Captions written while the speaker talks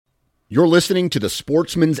You're listening to the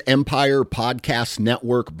Sportsman's Empire Podcast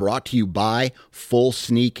Network, brought to you by Full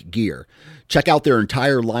Sneak Gear. Check out their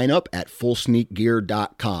entire lineup at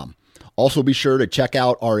fullsneakgear.com. Also be sure to check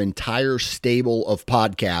out our entire stable of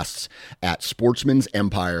podcasts at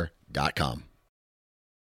sportsmansempire.com.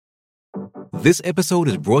 This episode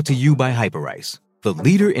is brought to you by Hyperice, the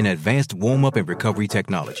leader in advanced warm-up and recovery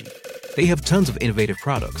technology. They have tons of innovative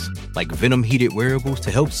products, like Venom-heated wearables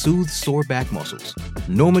to help soothe sore back muscles,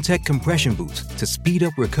 Normatec compression boots to speed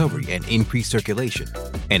up recovery and increase circulation,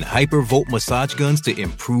 and Hypervolt massage guns to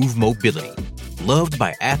improve mobility. Loved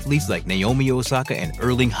by athletes like Naomi Osaka and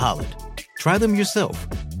Erling Haaland. Try them yourself.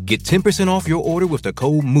 Get 10% off your order with the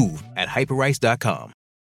code MOVE at hyperice.com.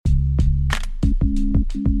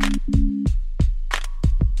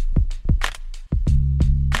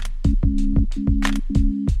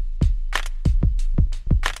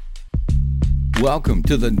 Welcome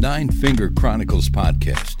to the Nine Finger Chronicles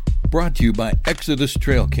podcast, brought to you by Exodus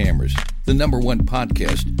Trail Cameras, the #1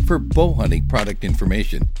 podcast for bow hunting product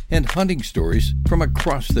information and hunting stories from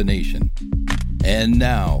across the nation. And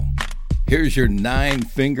now, here's your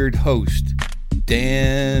nine-fingered host,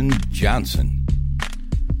 Dan Johnson.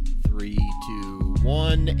 3, 2,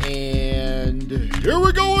 1, and here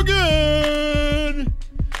we go again!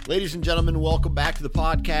 Ladies and gentlemen, welcome back to the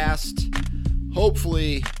podcast.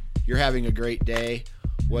 Hopefully, you're having a great day,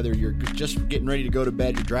 whether you're just getting ready to go to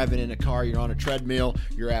bed, you're driving in a car, you're on a treadmill,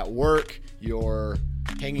 you're at work, you're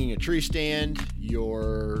hanging a tree stand,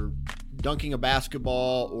 you're dunking a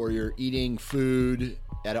basketball, or you're eating food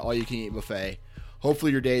at an all-you-can-eat buffet.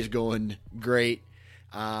 Hopefully your day is going great.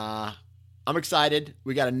 I'm excited.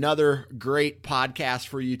 We got another great podcast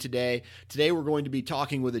for you today. Today we're going to be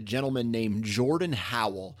talking with a gentleman named Jordan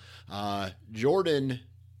Howell. Jordan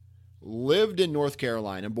lived in North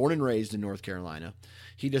Carolina, born and raised in North Carolina.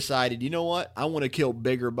 He decided, you know what, I want to kill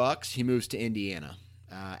bigger bucks. He moves to Indiana.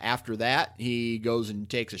 After that, he goes and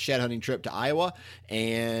takes a shed hunting trip to Iowa,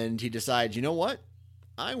 and he decides, you know what,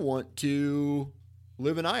 I want to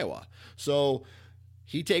live in Iowa. So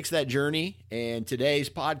he takes that journey, and today's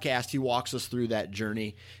podcast, he walks us through that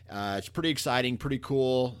journey. It's pretty exciting, pretty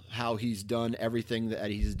cool how he's done everything that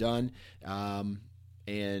he's done.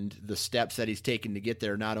 And the steps that he's taken to get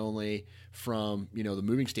there, not only from, the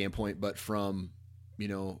moving standpoint, but from,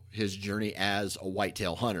 his journey as a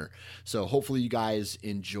whitetail hunter. So hopefully you guys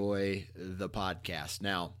enjoy the podcast.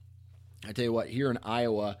 Now, I tell you what, here in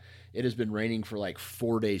Iowa, it has been raining for like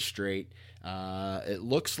 4 days straight. It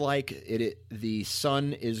looks like the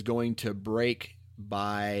sun is going to break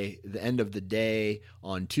by the end of the day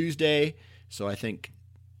on Tuesday. So I think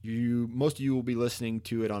most of you will be listening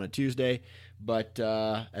to it on a Tuesday. But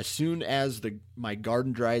as soon as my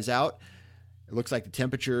garden dries out, it looks like the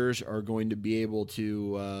temperatures are going to be able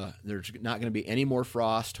to, there's not going to be any more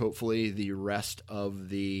frost, hopefully the rest of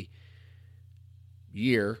the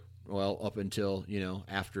year, well, up until,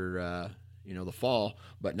 after, the fall.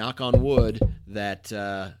 But knock on wood that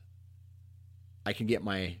I can get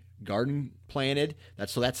my garden planted.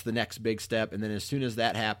 That's the next big step. And then as soon as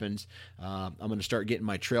that happens, I'm going to start getting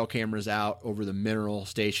my trail cameras out over the mineral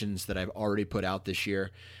stations that I've already put out this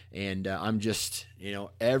year. And I'm just,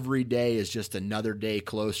 every day is just another day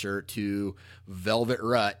closer to Velvet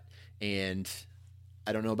Rut. And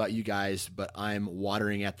I don't know about you guys, but I'm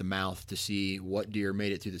watering at the mouth to see what deer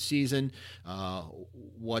made it through the season,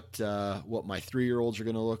 what my 3-year-olds are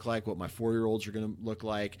going to look like, what my 4-year-olds are going to look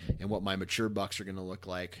like, and what my mature bucks are going to look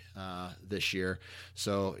like this year.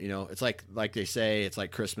 So, it's like they say, it's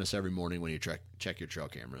like Christmas every morning when you check your trail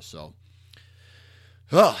cameras. So,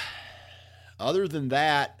 other than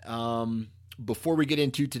that, before we get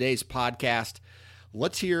into today's podcast,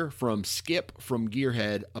 let's hear from Skip from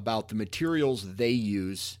Gearhead about the materials they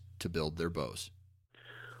use to build their bows.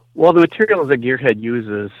 Well, the materials that Gearhead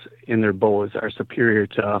uses in their bows are superior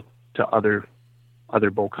to other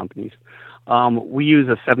bow companies. We use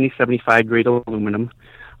a 70-75 grade aluminum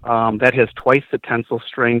that has twice the tensile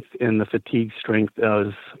strength and the fatigue strength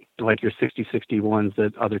as like your 60-61s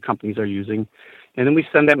that other companies are using. And then we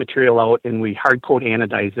send that material out and we hard coat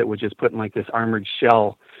anodize it, which is putting like this armored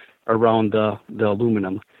shell around the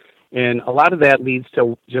aluminum. And a lot of that leads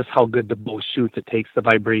to just how good the bow shoots. It takes the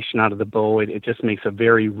vibration out of the bow. It just makes a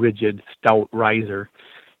very rigid, stout riser.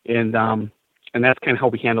 And that's kind of how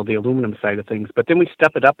we handle the aluminum side of things. But then we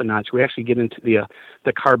step it up a notch. We actually get into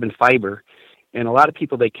the carbon fiber. And a lot of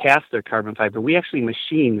people, they cast their carbon fiber. We actually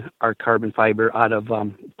machine our carbon fiber out of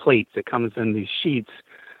plates. It comes in these sheets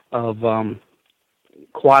of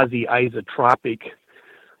quasi-isotropic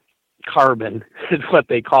carbon is what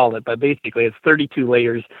they call it, but basically it's 32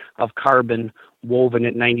 layers of carbon woven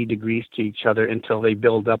at 90 degrees to each other until they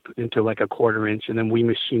build up into like a 1/4 inch, and then we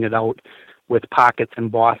machine it out with pockets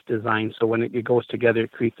and boss design. So when it goes together,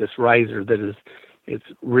 it creates this riser that is, it's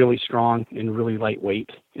really strong and really lightweight,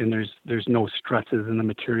 and there's no stresses in the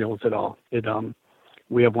materials at all.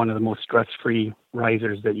 We have one of the most stress-free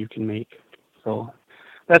risers that you can make. So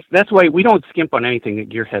that's why we don't skimp on anything at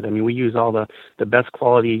Gearhead. I mean, we use all the best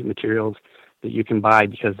quality materials that you can buy,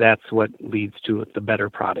 because that's what leads to the better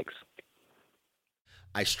products.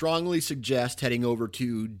 I strongly suggest heading over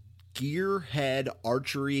to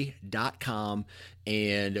gearheadarchery.com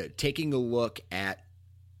and taking a look at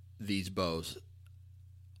these bows.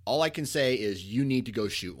 All I can say is you need to go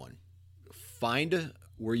shoot one. Find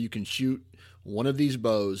where you can shoot one of these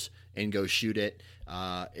bows and go shoot it.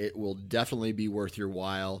 It will definitely be worth your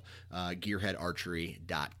while.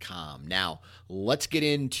 Gearheadarchery.com. Now, let's get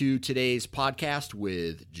into today's podcast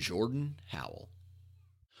with Jordan Howell.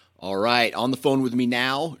 All right, on the phone with me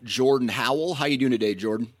now, Jordan Howell. How you doing today,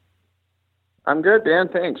 Jordan? I'm good, Dan.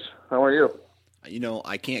 Thanks. How are you? You know,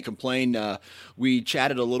 I can't complain. We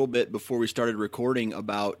chatted a little bit before we started recording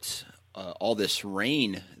about all this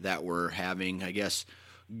rain that we're having. I guess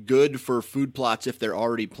good for food plots if they're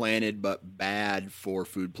already planted, but bad for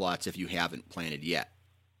food plots if you haven't planted yet.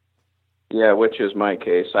 Yeah, which is my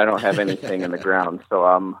case. I don't have anything in the ground, so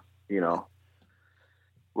I'm,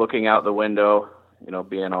 looking out the window,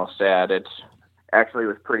 being all sad. It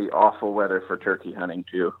was pretty awful weather for turkey hunting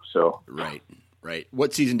too. So Right.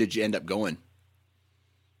 What season did you end up going?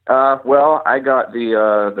 Well, I got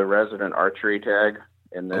the resident archery tag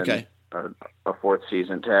and then a 4th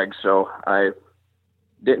season tag. So I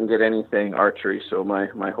didn't get anything archery. So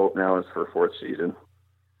my hope now is for 4th season.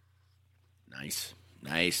 Nice.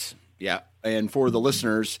 Yeah. And for the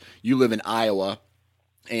listeners, you live in Iowa.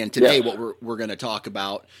 And today what we're going to talk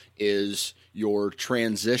about is your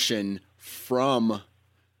transition from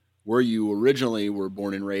where you originally were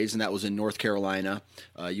born and raised, and that was in North Carolina.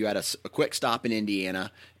 You had a quick stop in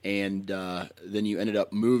Indiana, and then you ended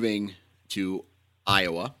up moving to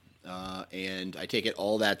Iowa. And I take it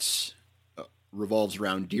all that's revolves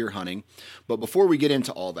around deer hunting. But before we get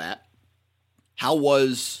into all that, how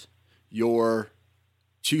was your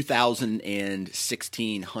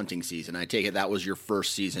 2016 hunting season? I take it that was your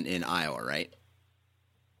first season in Iowa, right?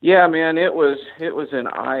 Yeah, man, it was an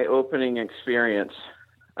eye-opening experience.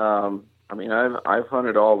 I've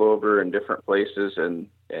hunted all over in different places, and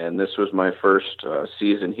this was my first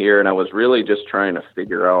season here, and I was really just trying to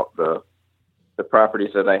figure out the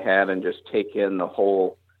properties that I had and just take in the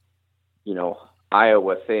whole,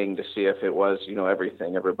 Iowa thing to see if it was,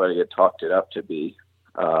 everything everybody had talked it up to be.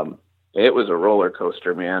 It was a roller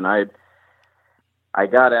coaster, man. I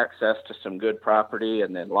got access to some good property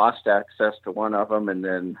and then lost access to one of them. And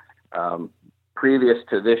then previous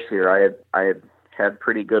to this year, I had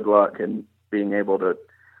pretty good luck in being able to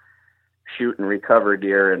shoot and recover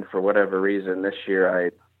deer. And for whatever reason, this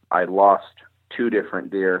year I lost 2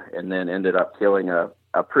 different deer and then ended up killing a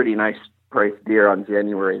pretty nice priced deer on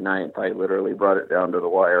January 9th. I literally brought it down to the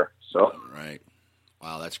wire. So Right.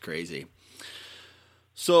 Wow, that's crazy.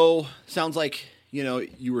 So sounds like,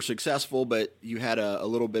 you were successful, but you had a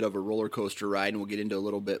little bit of a roller coaster ride, and we'll get into a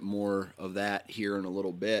little bit more of that here in a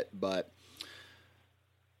little bit. But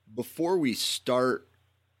before we start,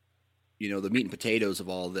 the meat and potatoes of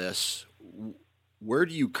all this, where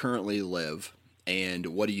do you currently live, and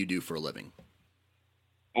what do you do for a living?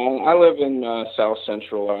 I live in south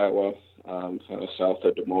central Iowa, kind of south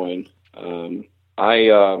of Des Moines.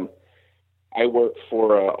 I work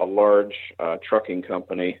for a large trucking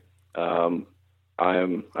company.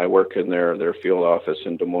 I work in their field office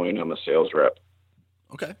in Des Moines. I'm a sales rep.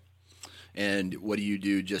 Okay. And what do you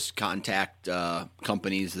do? Just contact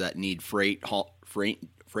companies that need freight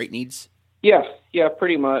needs? Yeah,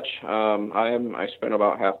 pretty much. I spend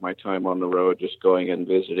about half my time on the road, just going and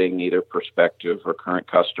visiting either prospective or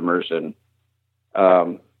current customers, and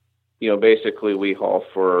basically we haul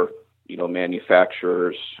for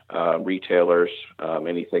manufacturers, retailers,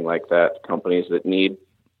 anything like that, companies that need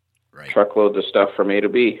truckloads of stuff from A to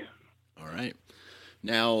B. All right.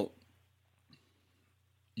 Now,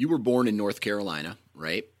 you were born in North Carolina,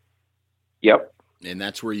 right? Yep. And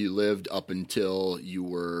that's where you lived up until you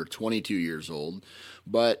were 22 years old.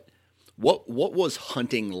 But what was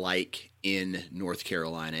hunting like in North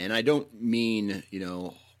Carolina? And I don't mean,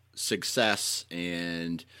 success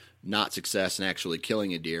and not success and actually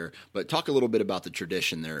killing a deer, but talk a little bit about the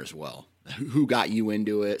tradition there as well. Who got you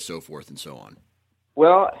into it, so forth and so on.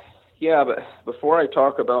 Well, yeah, but before I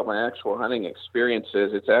talk about my actual hunting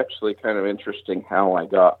experiences, it's actually kind of interesting how I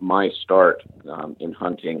got my start in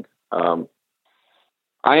hunting.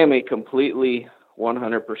 I am a completely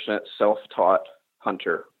 100% self-taught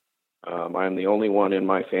hunter. I am the only one in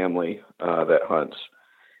my family that hunts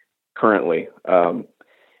currently.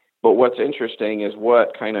 But what's interesting is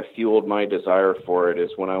what kind of fueled my desire for it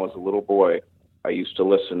is when I was a little boy, I used to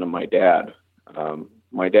listen to my dad.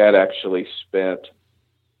 My dad actually spent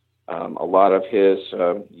a lot of his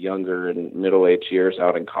younger and middle-aged years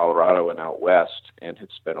out in Colorado and out west, and had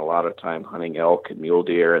spent a lot of time hunting elk and mule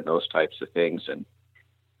deer and those types of things. And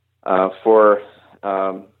for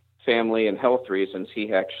family and health reasons,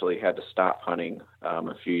 he actually had to stop hunting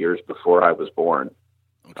a few years before I was born.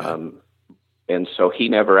 Okay. And so he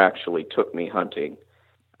never actually took me hunting.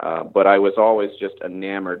 But I was always just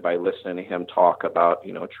enamored by listening to him talk about,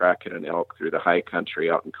 tracking an elk through the high country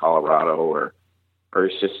out in Colorado, or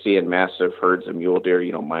just seeing massive herds of mule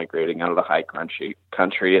deer, migrating out of the high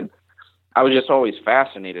country. And I was just always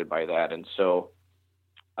fascinated by that. And so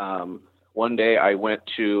one day I went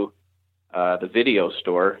to the video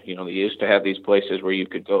store. They used to have these places where you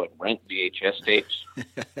could go and rent VHS tapes.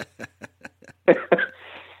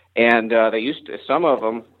 And they used to, some of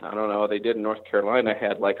them, I don't know, they did in North Carolina,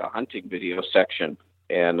 had like a hunting video section.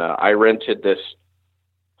 And I rented this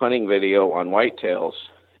hunting video on whitetails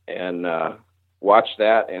and watched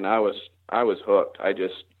that, and I was hooked. I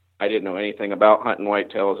didn't know anything about hunting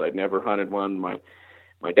whitetails. I'd never hunted one.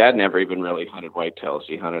 My dad never even really hunted whitetails.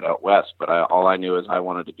 He hunted out west, but all I knew is I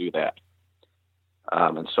wanted to do that.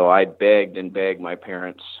 And so I begged and begged my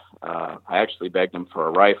parents. I actually begged them for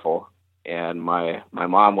a rifle. And my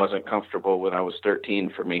mom wasn't comfortable when I was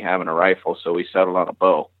 13 for me having a rifle, so we settled on a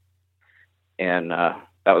bow. And that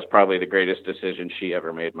was probably the greatest decision she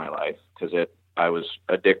ever made in my life, because I was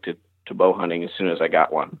addicted to bow hunting as soon as I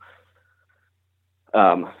got one.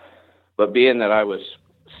 But being that I was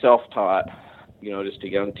self-taught, just a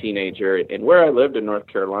young teenager, and where I lived in North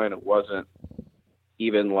Carolina wasn't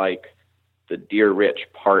even like the deer-rich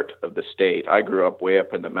part of the state. I grew up way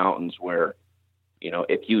up in the mountains where,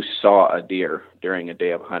 if you saw a deer during a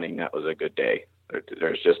day of hunting, that was a good day.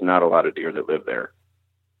 There's just not a lot of deer that live there.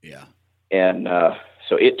 Yeah. And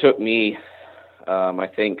so it took me, I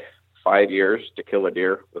think, 5 years to kill a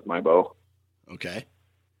deer with my bow. Okay.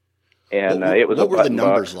 And it was what were the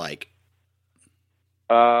numbers like?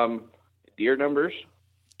 Deer numbers?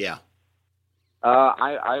 Yeah.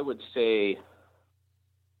 I would say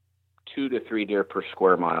 2 to 3 deer per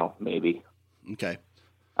square mile, maybe. Okay.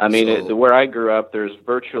 I mean, where I grew up, there's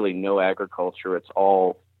virtually no agriculture. It's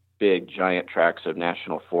all big, giant tracts of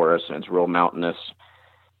national forests, and it's real mountainous.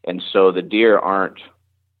 And so the deer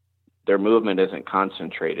their movement isn't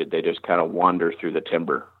concentrated. They just kind of wander through the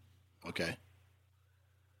timber. Okay.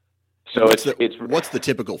 So what's the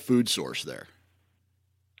typical food source there?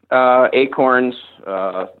 Acorns,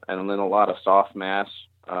 and then a lot of soft mass.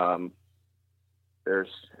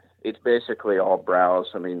 It's basically all browse.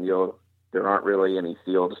 I mean, there aren't really any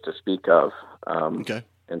fields to speak of. Okay.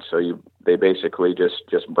 And so they basically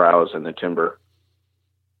just browse in the timber.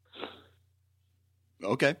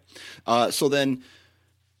 Okay. So then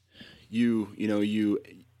you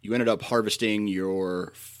ended up harvesting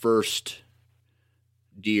your first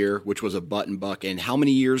deer, which was a button buck. And how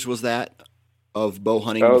many years was that of bow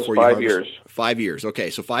hunting before you harvested? 5 years. 5 years. Okay.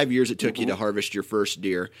 So 5 years it took you to harvest your first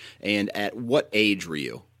deer. And at what age were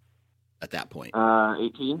you at that point?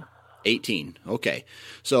 18. 18. Okay.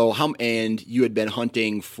 So and you had been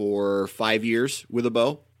hunting for 5 years with a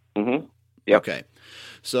bow? Mm-hmm. Yep. Okay.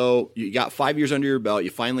 So you got 5 years under your belt. You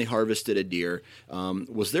finally harvested a deer.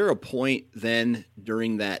 Was there a point then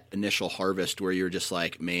during that initial harvest where you're just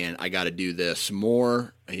like, man, I got to do this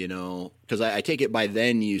more, because I take it by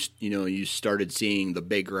then you started seeing the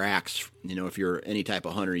big racks. If you're any type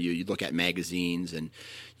of hunter, you look at magazines and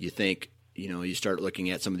you think, you start looking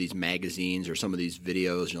at some of these magazines or some of these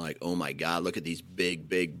videos and you're like, oh my God, look at these big,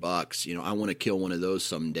 big bucks. I want to kill one of those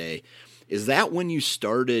someday. Is that when you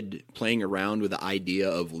started playing around with the idea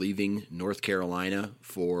of leaving North Carolina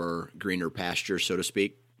for greener pasture, so to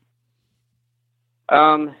speak?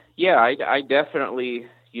 Yeah, I definitely,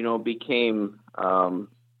 became,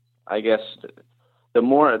 I guess the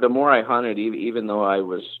more I hunted, even though I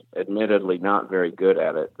was admittedly not very good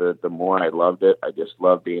at it, the more I loved it. I just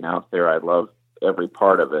loved being out there. I loved every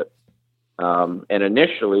part of it. And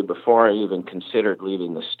initially, before I even considered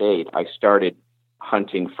leaving the state, I started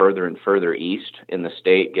hunting further and further east in the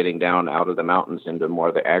state, getting down out of the mountains into more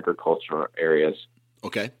of the agricultural areas.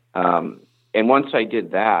 Okay. And once I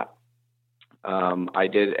did that, I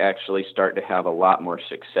did actually start to have a lot more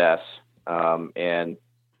success, and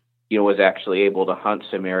was actually able to hunt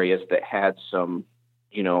some areas that had some,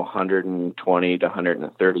 120 to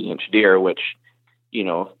 130 inch deer, which,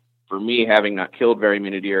 for me, having not killed very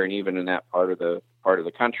many deer, and even in that part of the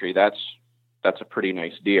country, that's a pretty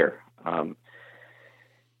nice deer.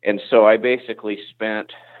 And so I basically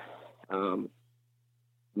spent probably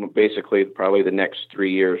the next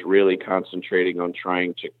 3 years really concentrating on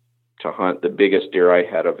trying to hunt the biggest deer I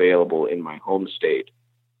had available in my home state.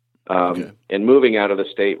 And moving out of the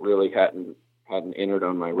state really hadn't entered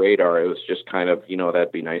on my radar. It was just kind of,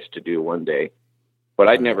 that'd be nice to do one day. But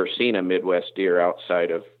I'd never seen a Midwest deer outside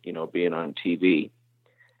of, being on TV.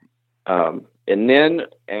 And then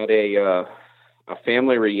at a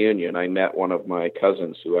family reunion, I met one of my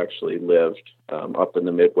cousins who actually lived up in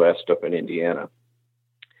the Midwest, up in Indiana.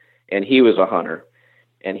 And he was a hunter.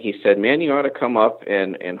 And he said, man, you ought to come up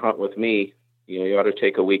and hunt with me. You ought to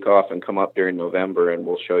take a week off and come up during November, and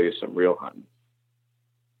we'll show you some real hunting.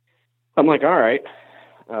 I'm like, all right.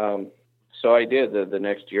 So I did. The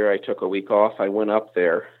next year I took a week off. I went up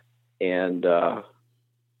there, and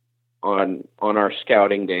on our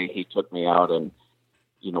scouting day, he took me out, and,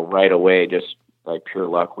 right away, just by pure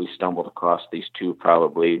luck, we stumbled across these two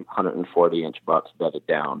probably 140-inch bucks bedded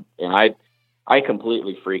down. And I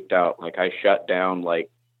completely freaked out. Like, I shut down, like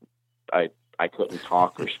I couldn't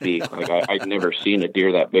talk or speak. Like, I'd never seen a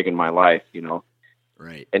deer that big in my life,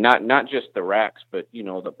 Right. And not just the racks, but,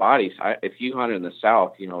 the bodies. If you hunt in the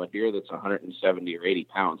South, a deer that's 170 or 80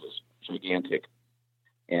 pounds is gigantic.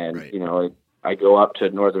 And, right. I go up to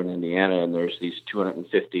northern Indiana, and there's these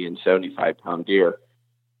 250 and 75-pound deer.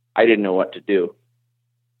 I didn't know what to do.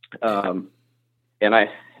 And I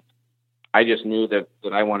just knew that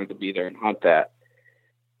I wanted to be there and hunt that.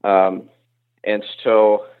 And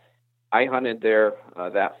so I hunted there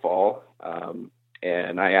that fall,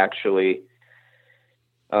 and I actually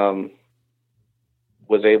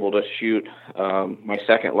was able to shoot my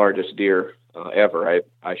second largest deer ever.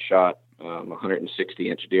 I shot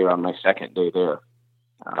 160-inch deer on my second day there.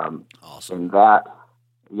 Awesome. And that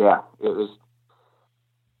was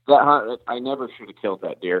that hunt. I never should have killed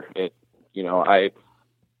that deer. I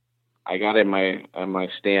got in my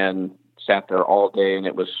stand, sat there all day, and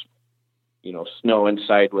it was, snowing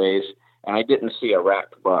sideways, and I didn't see a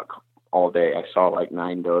racked buck all day. I saw like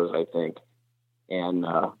 9 does, I think. And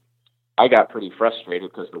I got pretty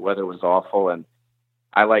frustrated because the weather was awful, and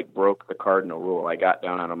I broke the cardinal rule. I got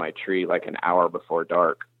down out of my tree like an hour before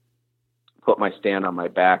dark, put my stand on my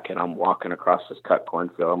back, and I'm walking across this cut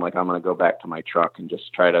cornfield. I'm like, I'm going to go back to my truck and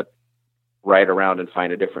just try to ride around and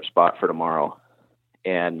find a different spot for tomorrow.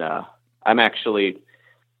 And I'm actually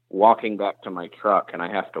walking back to my truck, and I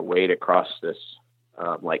have to wade across this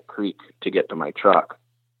creek to get to my truck.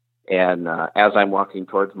 And as I'm walking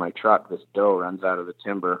towards my truck, this doe runs out of the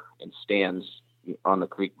timber and stands on the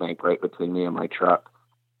creek bank right between me and my truck.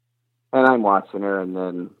 And I'm watching her, and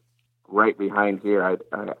then right behind here,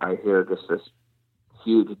 I hear just this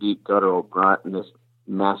huge, deep guttural grunt, and this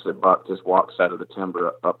massive buck just walks out of the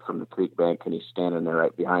timber up from the creek bank, and he's standing there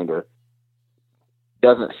right behind her.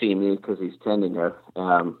 Doesn't see me because he's tending her.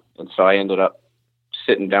 And so I ended up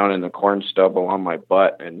sitting down in the corn stubble on my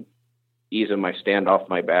butt and easing my stand off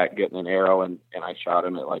my back, getting an arrow, and I shot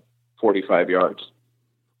him at like 45 yards.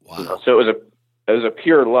 Wow. So it was a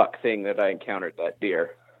pure luck thing that I encountered that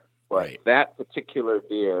deer. But Right. That particular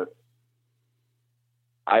deer,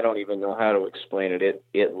 I don't even know how to explain it.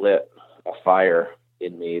 It lit a fire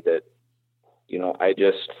in me that,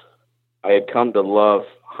 I had come to love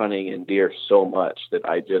hunting and deer so much that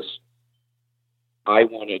I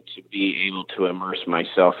wanted to be able to immerse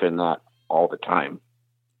myself in that all the time.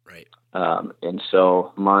 Right. And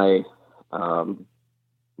so my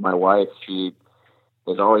wife, she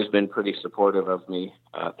has always been pretty supportive of me,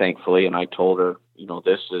 thankfully. And I told her,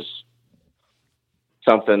 this is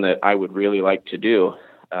something that I would really like to do.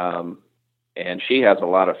 And she has a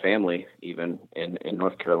lot of family even in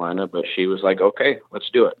North Carolina, but she was like, okay,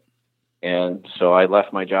 let's do it. And so I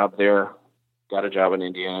left my job there, got a job in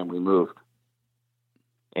Indiana, and we moved.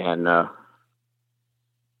 And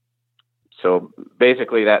so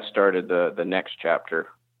basically that started the next chapter.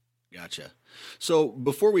 Gotcha. So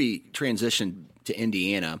before we transition to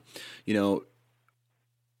Indiana,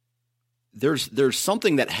 there's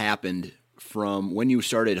something that happened from when you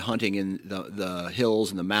started hunting in the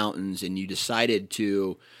hills and the mountains, and you decided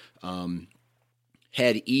to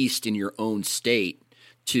head east in your own state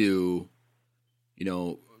to,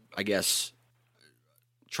 I guess,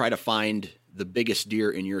 try to find the biggest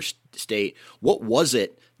deer in your state. What was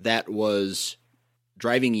it that was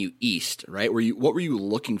driving you east, right? What were you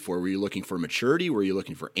looking for? Were you looking for maturity? Were you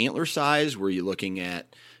looking for antler size? Were you looking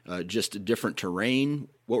at just a different terrain?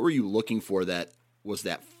 What were you looking for that was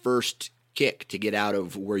that first kick to get out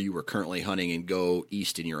of where you were currently hunting and go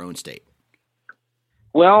east in your own state?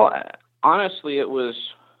 Well, honestly, it was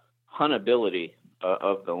huntability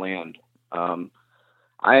of the land. I'm,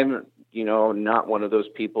 not one of those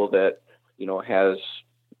people that, has,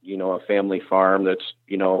 a family farm that's,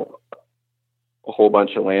 a whole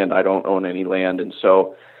bunch of land. I don't own any land. And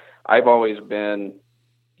so I've always been,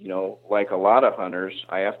 like a lot of hunters,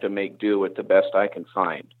 I have to make do with the best I can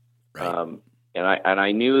find. Right. And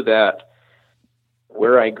I knew that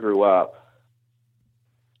where I grew up,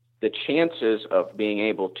 the chances of being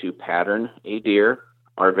able to pattern a deer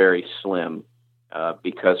are very slim.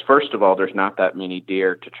 Because first of all, there's not that many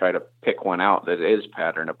deer to try to pick one out that is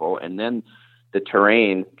patternable. And then the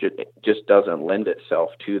terrain just doesn't lend itself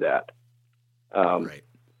to that. Right.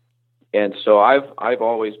 And so I've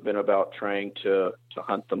always been about trying to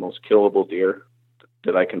hunt the most killable deer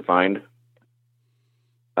that I can find.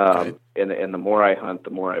 Okay. And the more I hunt, the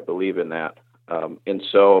more I believe in that. And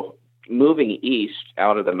so moving east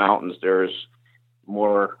out of the mountains, there's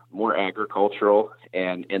more agricultural,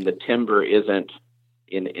 and the timber isn't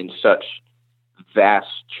in such vast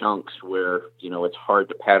chunks where, it's hard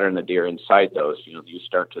to pattern the deer inside those. You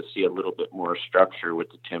start to see a little bit more structure with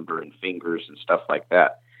the timber and fingers and stuff like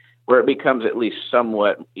that, where it becomes at least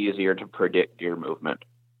somewhat easier to predict deer movement.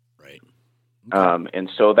 Right. Okay. And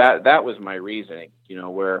so that was my reasoning,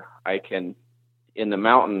 where I can, in the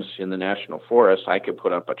mountains, in the national forest, I could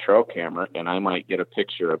put up a trail camera and I might get a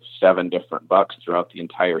picture of 7 different bucks throughout the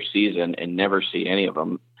entire season and never see any of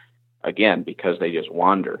them again because they just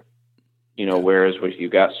wander. Whereas if you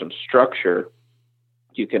got some structure,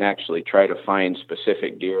 you can actually try to find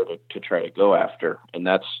specific deer to try to go after. And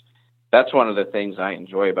that's one of the things I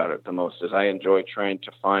enjoy about it the most, is I enjoy trying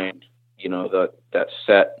to find, that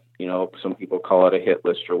set, some people call it a hit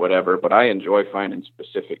list or whatever, but I enjoy finding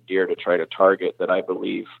specific deer to try to target that I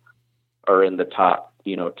believe are in the top,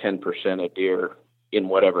 10% of deer in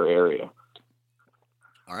whatever area.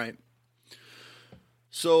 All right.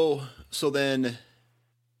 So then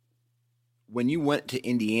when you went to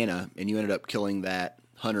Indiana and you ended up killing that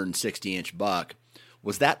 160-inch buck,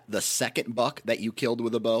 was that the second buck that you killed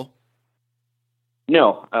with a bow?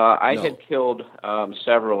 No, I No. had killed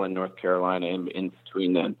several in North Carolina in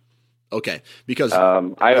between then. Okay, because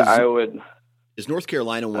I would. Is North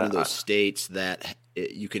Carolina one of those states that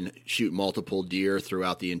you can shoot multiple deer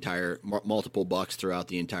throughout the multiple bucks throughout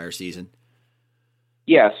the entire season?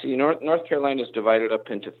 Yes, North Carolina is divided up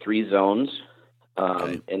into 3 zones,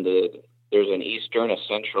 Okay. and there's an eastern, a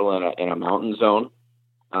central, and a mountain zone.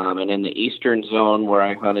 And in the eastern zone, where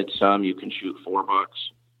I hunted some, you can shoot 4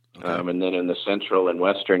 bucks. Okay. And then in the central and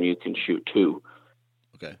western, you can shoot 2.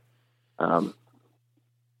 Okay.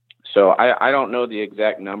 So I don't know the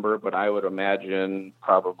exact number, but I would imagine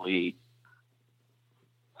probably,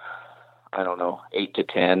 8 to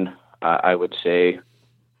 10, I would say,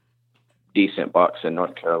 decent bucks in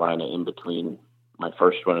North Carolina in between my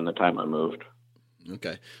first one and the time I moved.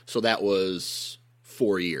 Okay. So that was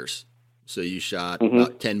 4 years. So you shot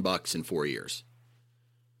about 10 bucks in 4 years.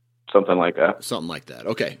 Something like that. Something like that.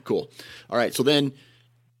 Okay, cool. All right. So then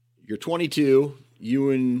you're 22.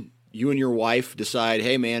 You and your wife decide,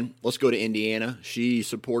 hey man, let's go to Indiana. She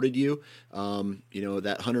supported you.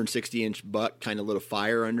 That 160-inch buck kind of lit a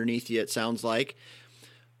fire underneath you, it sounds like.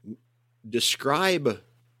 Describe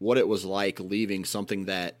what it was like leaving something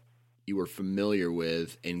that you were familiar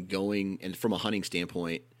with and going, and from a hunting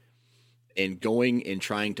standpoint, and going and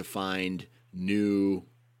trying to find new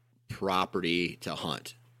property to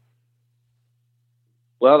hunt.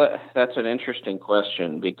 Well, that's an interesting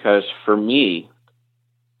question, because for me,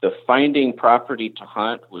 the finding property to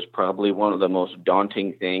hunt was probably one of the most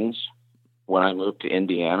daunting things when I moved to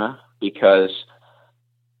Indiana, because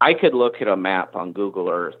I could look at a map on Google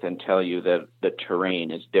Earth and tell you that the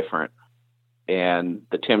terrain is different and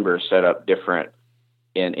the timber is set up different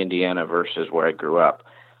in Indiana versus where I grew up.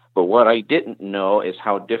 But what I didn't know is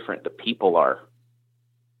how different the people are.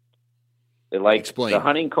 Explain. The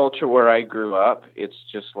hunting culture where I grew up, it's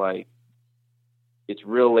just like, it's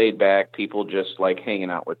real laid back. People just like hanging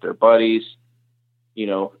out with their buddies.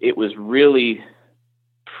 It was really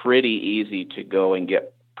pretty easy to go and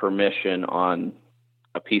get permission on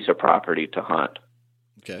a piece of property to hunt.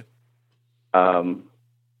 Okay.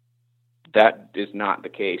 That is not the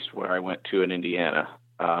case where I went to in Indiana.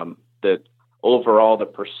 The overall, the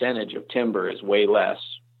percentage of timber is way less.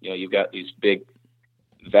 You've got these big,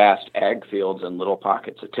 vast ag fields and little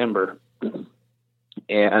pockets of timber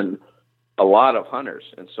and a lot of hunters.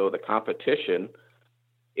 And so the competition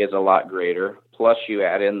is a lot greater. Plus you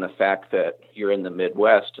add in the fact that you're in the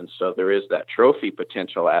Midwest. And so there is that trophy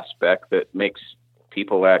potential aspect that makes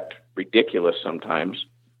people act ridiculous sometimes.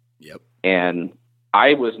 Yep. And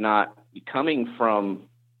I was not coming from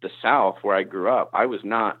the South where I grew up, I was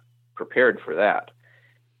not prepared for that.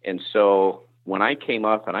 And so when I came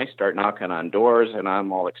up and I start knocking on doors and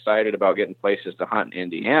I'm all excited about getting places to hunt in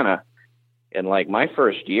Indiana, and like my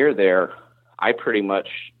first year there, I pretty much,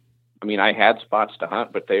 I mean, I had spots to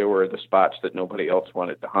hunt, but they were the spots that nobody else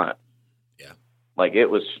wanted to hunt. Yeah. Like it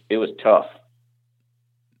was tough.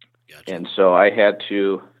 Gotcha. And so I had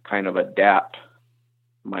to kind of adapt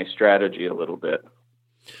my strategy a little bit.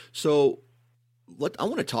 So I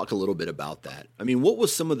want to talk a little bit about that. I mean, what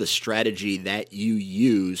was some of the strategy that you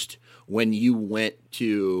used when you went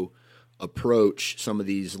to approach some of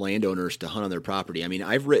these landowners to hunt on their property? I mean,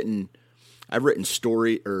 I've written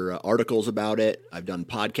story or articles about it. I've done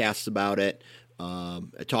podcasts about it.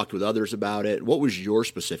 I talked with others about it. What was your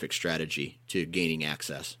specific strategy to gaining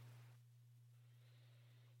access?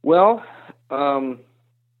 Well,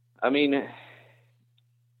 I mean,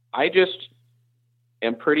 I just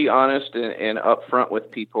am pretty honest and upfront with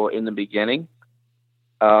people in the beginning.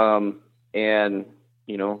 And,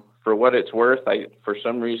 you know, for what it's worth, for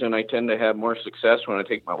some reason, I tend to have more success when I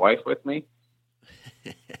take my wife with me.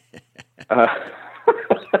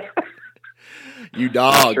 You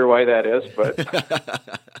dog. Not sure why that is, but,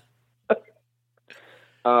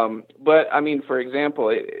 but I mean, for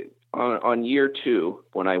example, on year 2,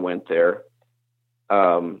 when I went there,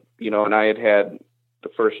 you know, and I had the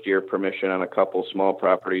first year permission on a couple small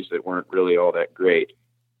properties that weren't really all that great.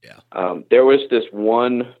 Yeah. There was this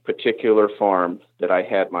one particular farm that I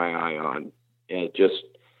had my eye on, and just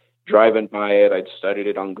driving by it, I'd studied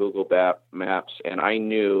it on Google Maps, and I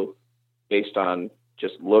knew based on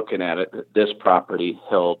just looking at it that this property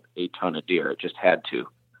held a ton of deer. It just had to.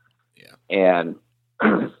 Yeah. And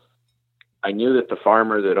I knew that the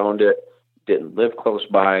farmer that owned it didn't live close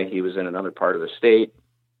by. He was in another part of the state.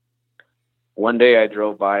 One day I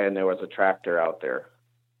drove by and there was a tractor out there.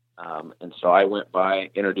 And so I went by,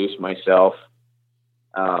 introduced myself,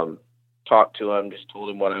 talked to him, just told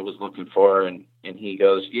him what I was looking for. And he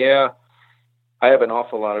goes, yeah, I have an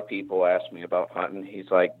awful lot of people ask me about hunting. He's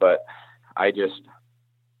like, but I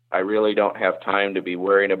really don't have time to be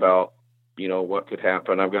worrying about, you know, what could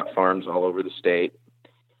happen. I've got farms all over the state.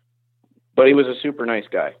 But he was a super nice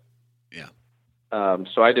guy. Yeah.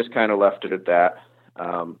 So I just kind of left it at that.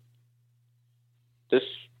 This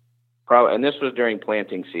was during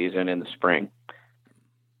planting season in the spring.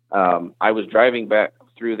 I was driving back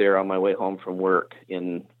through there on my way home from work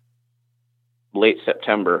in late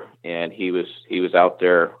September, and he was out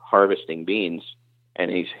there harvesting beans, and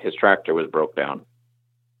his tractor was broke down.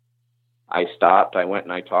 I stopped. I went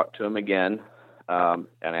and I talked to him again, and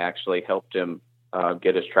I actually helped him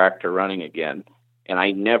get his tractor running again. And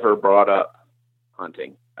I never brought up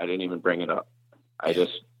hunting. I didn't even bring it up. I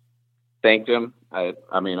just thanked him.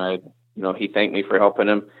 He thanked me for helping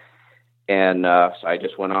him. And so I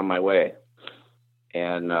just went on my way.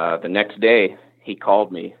 And the next day he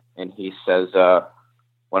called me and he says, why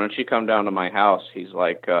don't you come down to my house? He's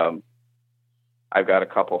like, I've got a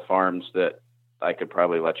couple farms that I could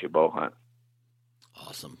probably let you bow hunt.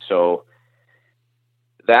 Awesome. So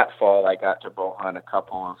that fall I got to bow hunt a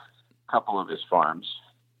couple of his farms.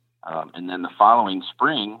 And then the following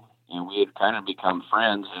spring, we had kind of become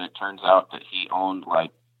friends, and it turns out that he owned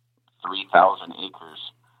like 3,000 acres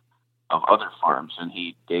of other farms, and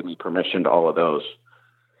he gave me permission to all of those.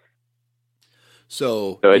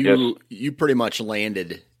 So you pretty much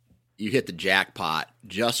you hit the jackpot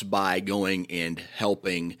just by going and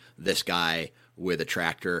helping this guy with a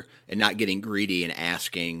tractor and not getting greedy and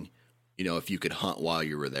asking, if you could hunt while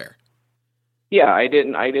you were there. Yeah, I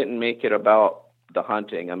didn't make it about the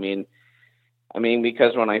hunting. I mean,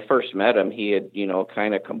 because when I first met him, he had,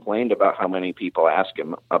 kind of complained about how many people ask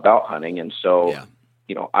him about hunting. And so, yeah.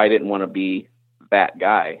 I didn't want to be that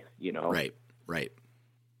guy, Right.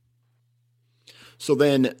 So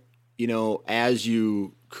then, as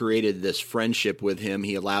you created this friendship with him,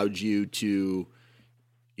 he allowed you to,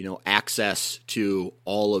 access to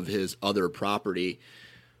all of his other property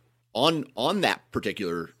on that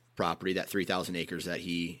particular property, that 3,000 acres that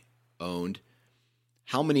he owned.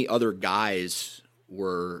 How many other guys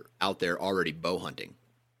were out there already bow hunting?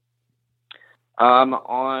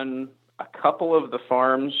 On a couple of the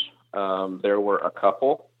farms, there were a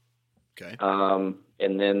couple. Okay.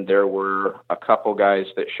 And then there were a couple guys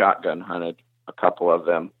that shotgun hunted, a couple of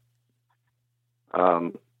them.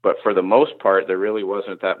 But for the most part, there really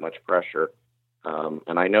wasn't that much pressure.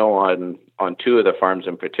 And I know on two of the farms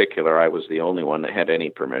in particular, I was the only one that had any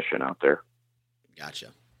permission out there. Gotcha.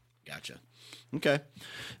 Okay.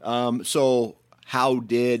 So how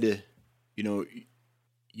did,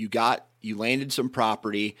 you got you landed some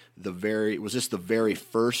property. Was this the very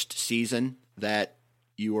first season that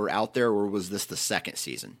you were out there, or was this the second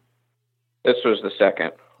season? This was the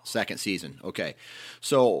second season. Okay.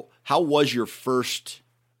 So how was your first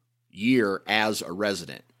year as a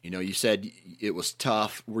resident? You said it was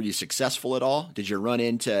tough. Were you successful at all? Did you run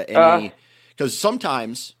into any, because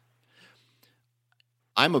sometimes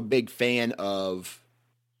I'm a big fan of,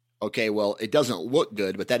 okay, well, it doesn't look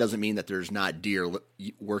good, but that doesn't mean that there's not deer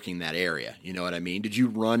working that area. You know what I mean? Did you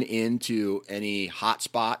run into any hot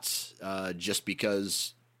spots just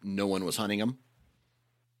because no one was hunting them?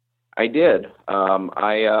 I did. One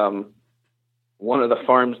of the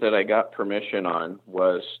farms that I got permission on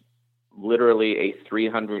was literally a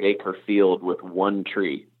 300-acre field with one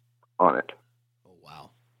tree on it. Oh,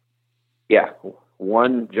 wow. Yeah,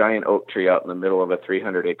 one giant oak tree out in the middle of a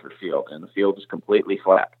 300-acre field, and the field is completely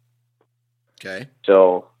flat. Okay.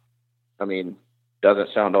 So, doesn't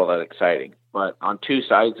sound all that exciting. But on two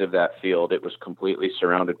sides of that field, it was completely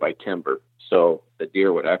surrounded by timber. So the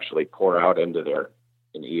deer would actually pour out into there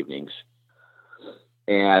in the evenings.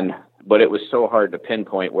 But it was so hard to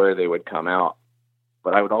pinpoint where they would come out.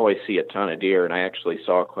 But I would always see a ton of deer, and I actually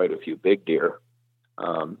saw quite a few big deer.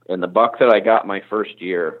 And the buck that I got my first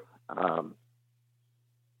year,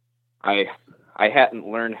 I hadn't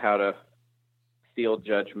learned how to field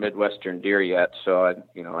judge Midwestern deer yet, so I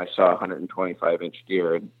saw a 125-inch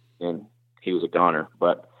deer, and he was a goner.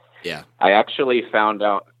 But yeah, I actually found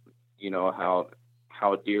out,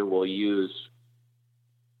 how deer will use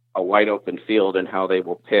a wide open field and how they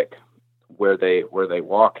will pick where they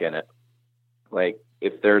walk in it. Like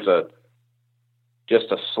if there's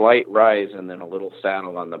just a slight rise and then a little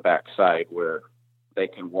saddle on the back side where they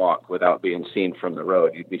can walk without being seen from the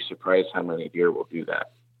road, you'd be surprised how many deer will do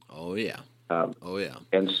that. Oh yeah.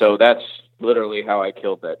 And so that's literally how I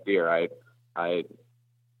killed that deer. I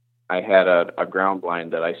had a ground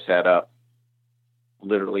blind that I set up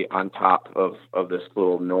literally on top of this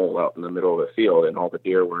little knoll out in the middle of the field, and all the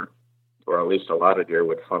deer or at least a lot of deer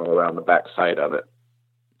would funnel around the back side of it.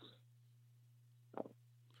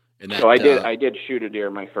 And that, so I did shoot a deer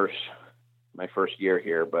my first year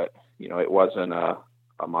here, but it wasn't a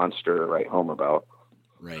monster to write home about.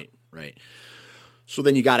 Right. So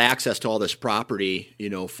then you got access to all this property,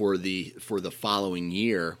 for the following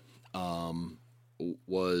year.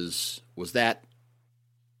 Was that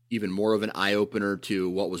even more of an eye opener to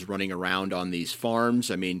what was running around on these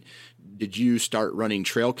farms? Did you start running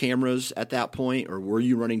trail cameras at that point, or were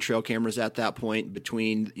you running trail cameras at that point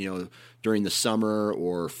between, during the summer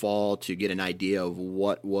or fall to get an idea of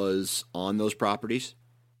what was on those properties?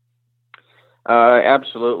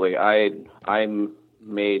 Absolutely. I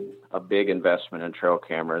made a big investment in trail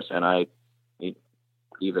cameras, and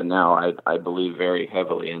even now I believe very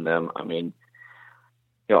heavily in them.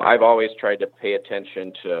 I've always tried to pay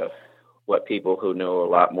attention to what people who know a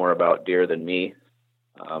lot more about deer than me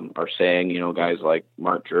are saying, guys like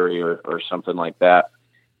Mark Drury or something like that.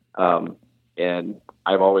 And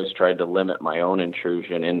I've always tried to limit my own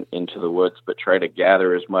intrusion into the woods, but try to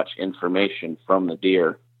gather as much information from the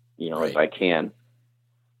deer, right, as I can.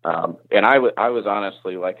 And I was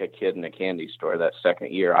honestly like a kid in a candy store that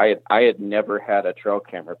second year. I had never had a trail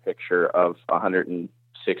camera picture of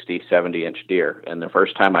 160, 70-inch deer. And the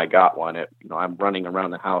first time I got one, I'm running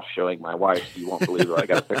around the house showing my wife, you won't believe what I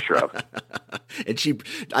got a picture of. And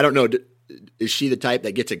I don't know, is she the type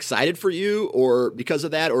that gets excited for you or because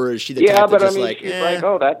of that? Or is she the type that just she's like,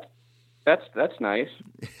 oh, that's nice.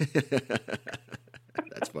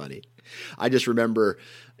 That's funny. I just remember,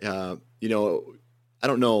 I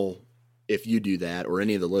don't know if you do that or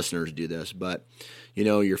any of the listeners do this, but,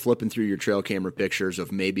 you're flipping through your trail camera pictures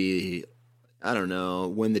of maybe, I don't know,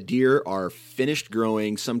 when the deer are finished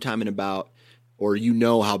growing sometime in about, or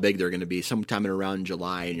how big they're going to be sometime in around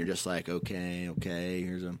July, and you're just like, okay,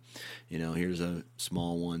 here's a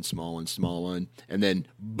small one. And then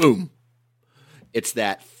boom, it's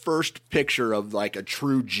that first picture of like a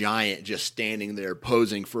true giant just standing there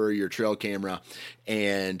posing for your trail camera.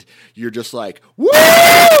 And you're just like, woo!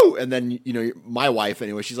 And then, my wife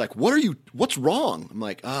anyway, she's like, what's wrong? I'm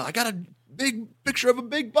like, I got a big picture of a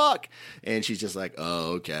big buck. And she's just like,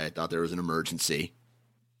 oh, okay. I thought there was an emergency.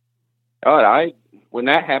 Oh, when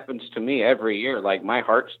that happens to me every year, like my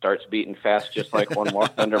heart starts beating fast, just like one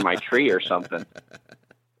walked under my tree or something.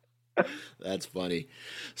 That's funny.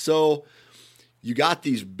 So you got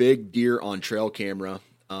these big deer on trail camera.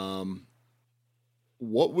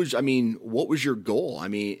 What was your goal?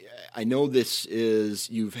 I know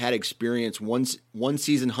you've had experience one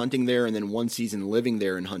season hunting there and then one season living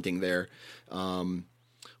there and hunting there.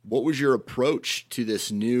 what was your approach to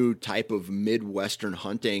this new type of Midwestern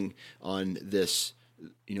hunting on this,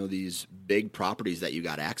 these big properties that you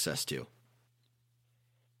got access to?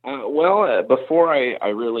 Before I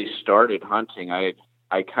really started hunting, I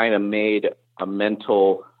kind of made a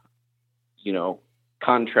mental,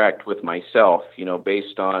 contract with myself,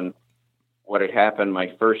 based on what had happened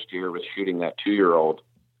my first year with shooting that 2-year-old.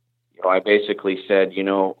 I basically said,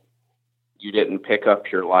 you didn't pick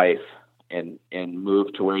up your life and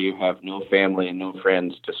move to where you have no family and no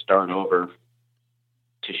friends to start over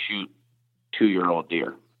to shoot 2-year-old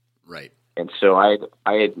deer. Right. And so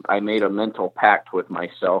I made a mental pact with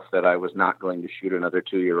myself that I was not going to shoot another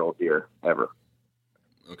 2-year-old deer ever.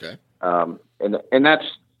 Okay. And that's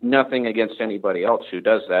nothing against anybody else who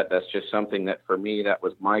does that. That's just something that for me, that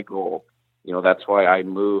was my goal. That's why I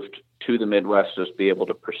moved to the Midwest, was to be able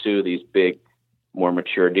to pursue these big, more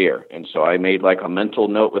mature deer. And so I made like a mental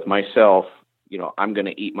note with myself, I'm going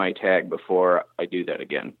to eat my tag before I do that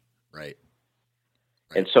again. Right.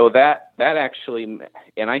 And so that actually,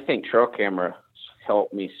 and I think trail cameras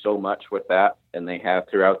helped me so much with that, and they have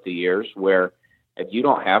throughout the years, where if you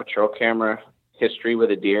don't have trail camera history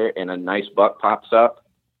with a deer and a nice buck pops up,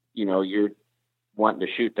 you're wanting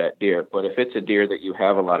to shoot that deer. But if it's a deer that you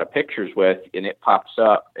have a lot of pictures with and it pops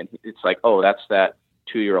up and it's like, oh, that's that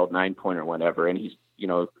 2-year-old 9-pointer or whatever, and he's,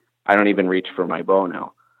 I don't even reach for my bow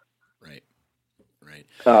now. Right. Right.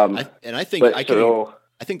 I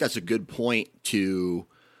think that's a good point to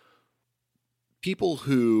people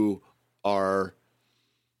who are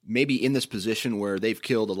maybe in this position where they've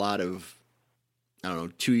killed a lot of,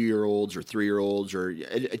 2-year-olds or 3-year-olds or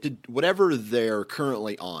whatever they're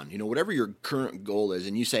currently on, whatever your current goal is.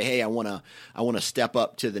 And you say, hey, I want to step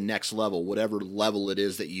up to the next level, whatever level it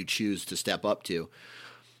is that you choose to step up to.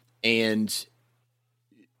 And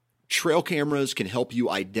trail cameras can help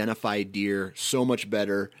you identify deer so much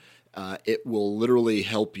better. It will literally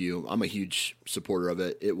help you. I'm a huge supporter of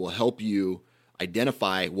it. It will help you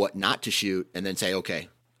identify what not to shoot and then say, okay,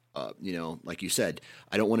 like you said,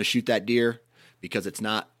 I don't want to shoot that deer because it's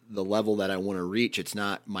not the level that I want to reach. It's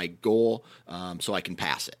not my goal. So I can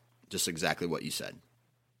pass it. Just exactly what you said.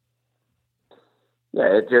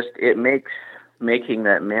 Yeah. It makes making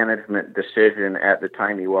that management decision at the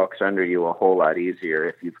time he walks under you a whole lot easier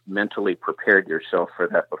if you've mentally prepared yourself for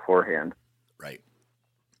that beforehand. Right.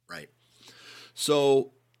 Right.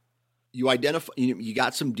 So you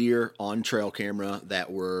got some deer on trail camera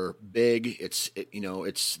that were big. It's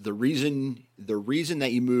the reason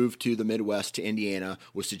that you moved to the Midwest to Indiana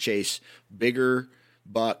was to chase bigger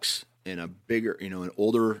bucks and a bigger, an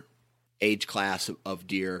older age class of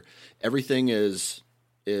deer. Everything is,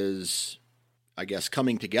 I guess,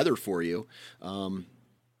 coming together for you.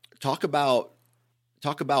 Talk about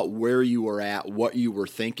where you were at, what you were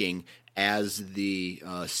thinking as the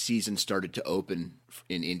season started to open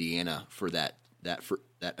in Indiana for that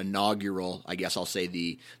inaugural, I guess I'll say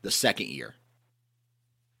the second year.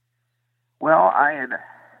 Well, I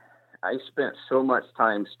spent so much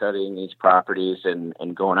time studying these properties and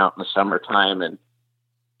going out in the summertime and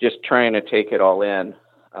just trying to take it all in.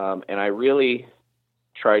 And I really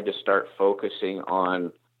tried to start focusing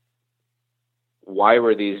on why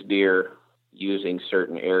were these deer using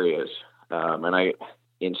certain areas.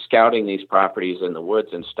 In scouting these properties in the woods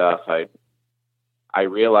and stuff, I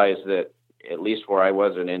realized that at least where I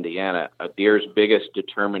was in Indiana, a deer's biggest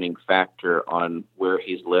determining factor on where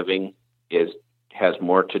he's living has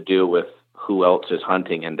more to do with who else is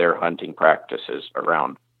hunting and their hunting practices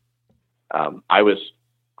around. I was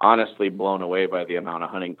honestly blown away by the amount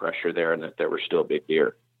of hunting pressure there and that there were still big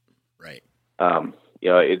deer. Right. In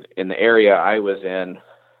the area I was in,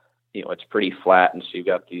 it's pretty flat. And so you've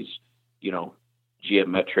got these,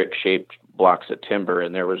 geometric shaped blocks of timber,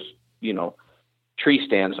 and there was, tree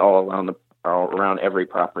stands all around every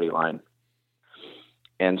property line.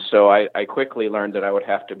 And so I quickly learned that I would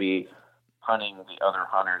have to be hunting the other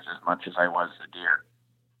hunters as much as I was the deer.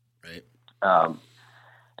 Right.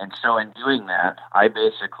 And so in doing that, I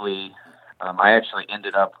basically, I actually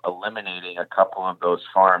ended up eliminating a couple of those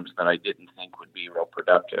farms that I didn't think would be real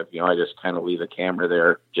productive. I just kind of leave a camera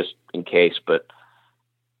there just in case, but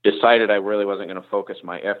decided I really wasn't going to focus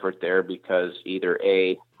my effort there because either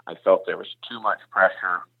A, I felt there was too much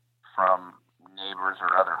pressure from neighbors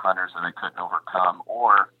or other hunters that I couldn't overcome,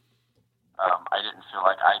 or I didn't feel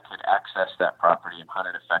like I could access that property and hunt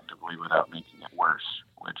it effectively without making it worse,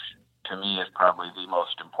 which to me is probably the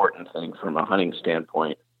most important thing from a hunting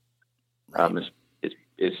standpoint,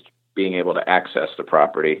 is being able to access the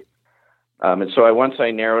property. And so once I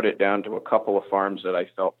narrowed it down to a couple of farms that I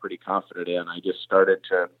felt pretty confident in, I just started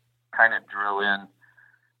to kind of drill in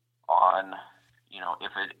on,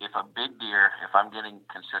 if a big deer, if I'm getting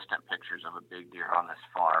consistent pictures of a big deer on this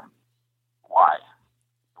farm, why?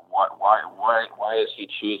 Why is he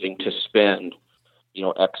choosing to spend,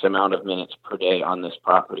 X amount of minutes per day on this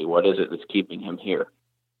property? What is it that's keeping him here?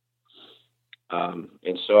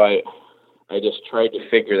 And so I just tried to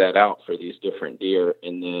figure that out for these different deer,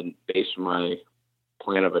 and then base my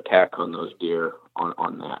plan of attack on those deer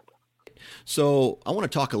on that. So I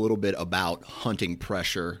want to talk a little bit about hunting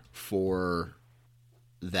pressure for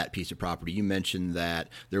that piece of property. You mentioned that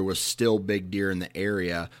there was still big deer in the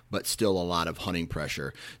area, but still a lot of hunting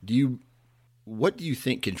pressure. What do you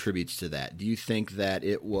think contributes to that? Do you think that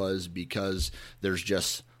it was because there's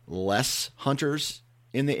just less hunters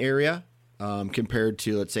in the area compared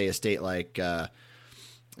to, let's say, a state like that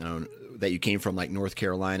you came from, like North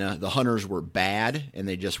Carolina? The hunters were bad and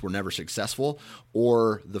they just were never successful,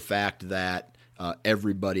 or the fact that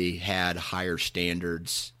everybody had higher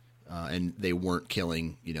standards and they weren't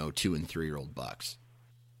killing 2 and 3 year old bucks?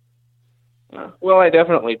 Well, I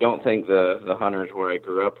definitely don't think the hunters where I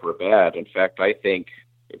grew up were bad. In fact, I think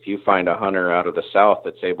if you find a hunter out of the South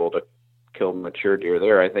that's able to kill mature deer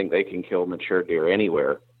there, I think they can kill mature deer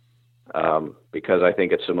anywhere, because I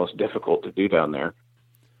think it's the most difficult to do down there.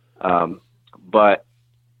 But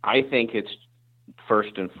I think it's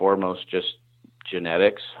first and foremost just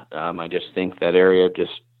genetics. I just think that area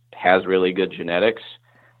just has really good genetics.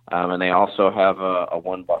 And they also have a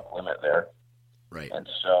 1 buck limit there. Right. And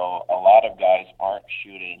so a lot of guys aren't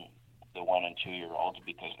shooting the 1 and 2 year olds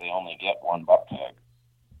because they only get 1 buck tag.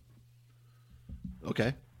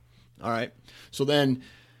 Okay. All right. So then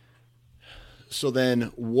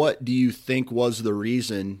what do you think was the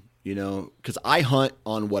reason, because I hunt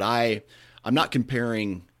on I'm not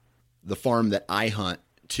comparing the farm that I hunt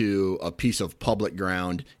to a piece of public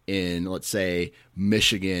ground in, let's say,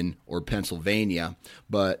 Michigan or Pennsylvania,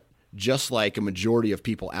 but just like a majority of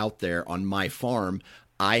people out there on my farm,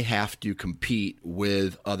 I have to compete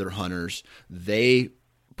with other hunters. They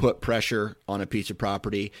put pressure on a piece of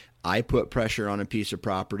property. I put pressure on a piece of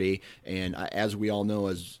property. And as we all know,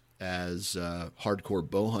 as hardcore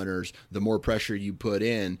bow hunters, the more pressure you put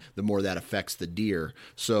in, the more that affects the deer.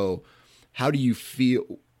 So how do you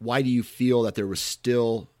feel? Why do you feel that there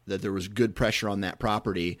was good pressure on that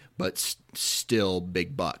property, but still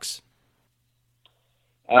big bucks?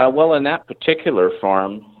 Well, in that particular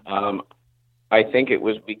farm, I think it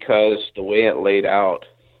was because the way it laid out,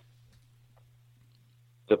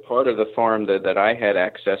 the part of the farm that I had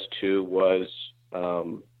access to was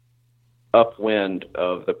upwind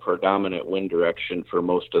of the predominant wind direction for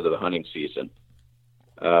most of the hunting season,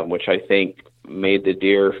 which I think made the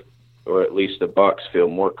deer, or at least the bucks, feel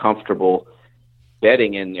more comfortable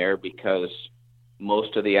bedding in there, because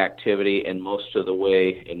most of the activity and most of the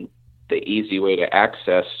way and the easy way to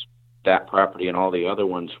access that property and all the other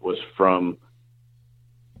ones was from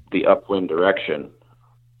the upwind direction.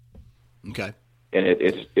 Okay. And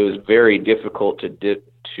it was very difficult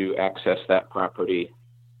to access that property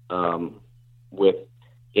with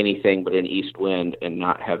anything but an east wind and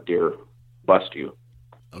not have deer bust you.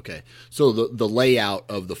 Okay. So the layout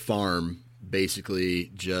of the farm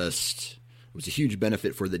basically just was a huge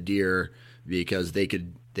benefit for the deer, because they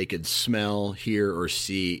could smell, hear, or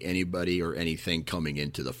see anybody or anything coming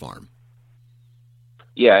into the farm.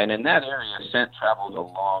 Yeah, and in that area, scent travels a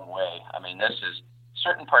long way. I mean,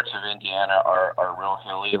 certain parts of Indiana are real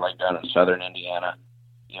hilly, like down in southern Indiana.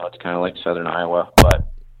 It's kind of like southern Iowa.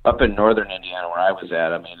 But up in northern Indiana, where I was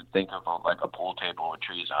at, I mean, think of like a pool table with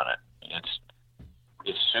trees on it.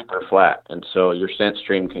 It's super flat, and so your scent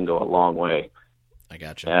stream can go a long way. I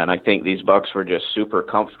gotcha. And I think these bucks were just super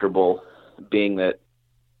comfortable, being that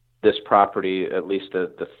this property, at least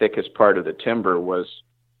the thickest part of the timber,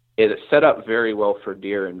 it set up very well for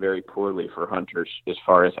deer and very poorly for hunters as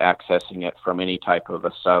far as accessing it from any type of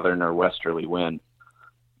a southern or westerly wind.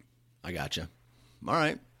 I gotcha. All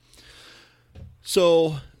right.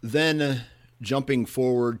 So then jumping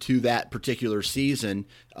forward to that particular season,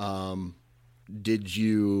 did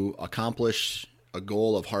you accomplish a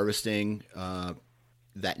goal of harvesting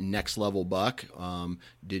that next level buck?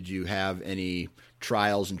 Did you have any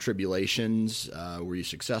trials and tribulations? Were you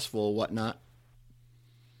successful, whatnot?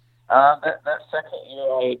 That second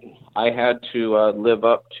year, I had to live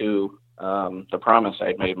up to the promise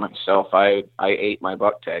I'd made myself. I ate my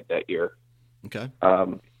buck tag that year. Okay.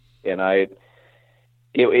 And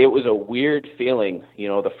it was a weird feeling,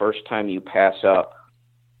 the first time you pass up,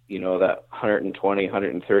 that 120,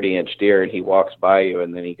 130 inch deer, and he walks by you,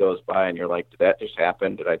 and then he goes by, and you're like, did that just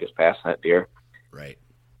happen? Did I just pass that deer? Right.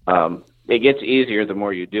 It gets easier the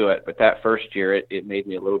more you do it, but that first year, it made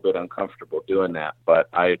me a little bit uncomfortable doing that. But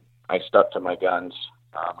I I stuck to my guns.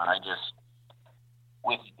 And I just,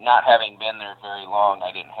 with not having been there very long,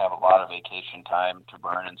 I didn't have a lot of vacation time to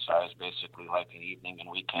burn, and so I was basically like an evening and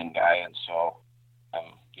weekend guy. And so,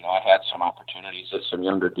 I had some opportunities at some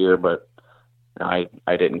younger deer, but I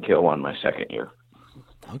didn't kill one my second year.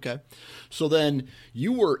 Okay. So then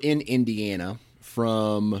you were in Indiana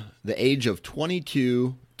from the age of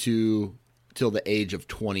 22 till the age of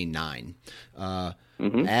 29.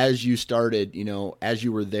 As you started, as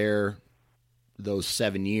you were there those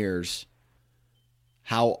 7 years,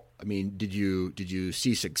 did you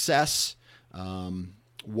see success?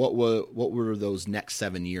 What were those next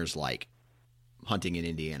 7 years like hunting in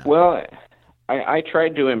Indiana? Well, I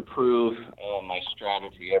tried to improve my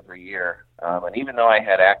strategy every year. And even though I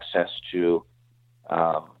had access to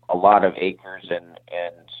a lot of acres and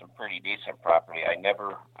some pretty decent property, I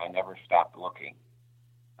never stopped looking.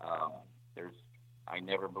 I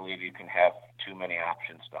never believe you can have too many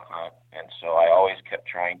options to hunt, and so I always kept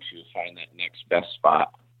trying to find that next best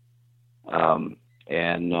spot.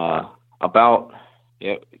 About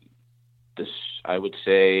this, I would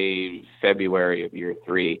say February of year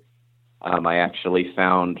 3, I actually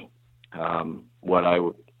found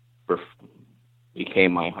what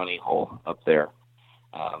became my honey hole up there.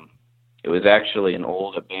 It was actually an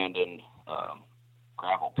old abandoned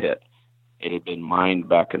gravel pit. It had been mined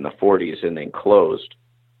back in the 40s and then closed,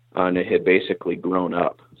 and it had basically grown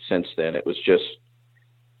up since then. It was just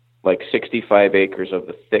like 65 acres of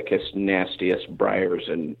the thickest, nastiest briars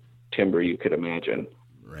and timber you could imagine.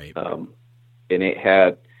 Right. And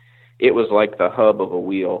it was like the hub of a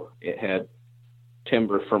wheel. It had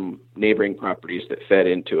timber from neighboring properties that fed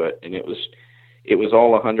into it, and it was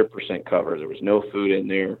all 100% cover. There was no food in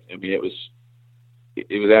there. I mean, it was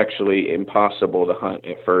actually impossible to hunt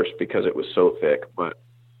at first because it was so thick, but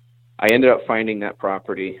I ended up finding that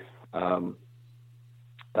property.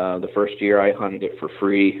 The first year I hunted it for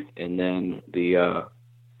free, and then the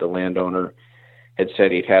landowner had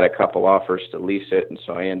said he'd had a couple offers to lease it, and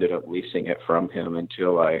so I ended up leasing it from him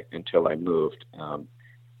until I moved.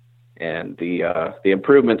 And the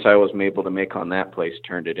improvements I was able to make on that place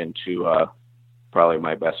turned it into probably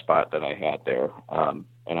my best spot that I had there.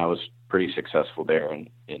 And I was pretty successful there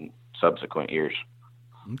in subsequent years.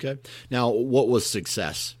 Okay. Now, what was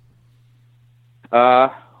success?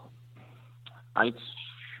 I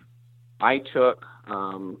took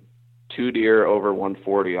 2 deer over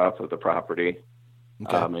 140 off of the property.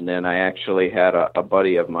 Okay. And then I actually had a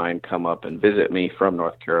buddy of mine come up and visit me from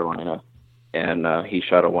North Carolina, and he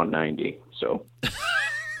shot a 190. So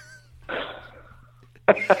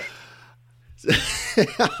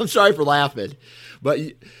I'm sorry for laughing, but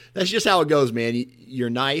that's just how it goes, man. You're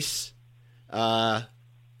nice.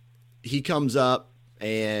 He comes up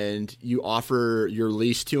and you offer your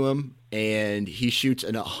lease to him, and he shoots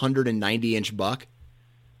an 190-inch buck.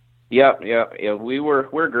 Yeah.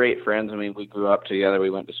 We're great friends. I mean, we grew up together. We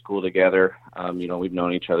went to school together. We've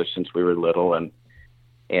known each other since we were little, and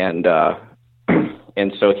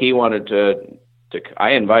so he wanted to.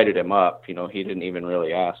 I invited him up. He didn't even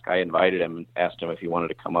really ask. I invited him and asked him if he wanted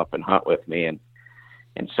to come up and hunt with me, and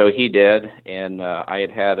so he did. And I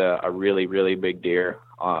had a really, really big deer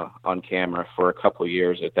on camera for a couple of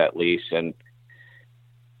years at that lease, and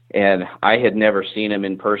I had never seen him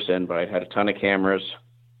in person, but I had a ton of cameras.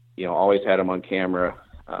 Always had him on camera.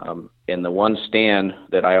 And the one stand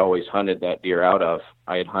that I always hunted that deer out of,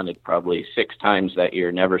 I had hunted probably 6 times that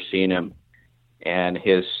year, never seen him. And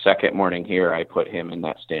his second morning here, I put him in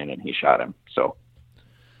that stand and he shot him. So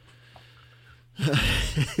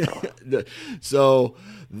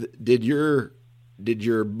did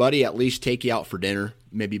your buddy at least take you out for dinner?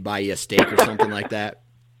 Maybe buy you a steak or something like that?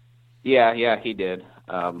 Yeah, he did.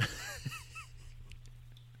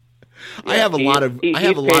 I have a lot of good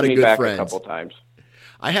friends. A couple times.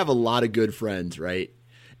 I have a lot of good friends, right?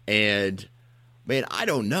 And man, I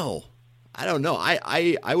don't know.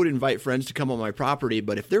 I would invite friends to come on my property,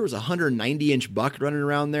 but if there was a 190-inch buck running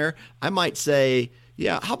around there, I might say,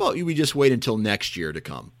 yeah, how about we just wait until next year to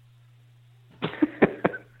come?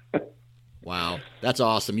 Wow, that's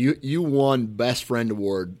awesome. You won Best Friend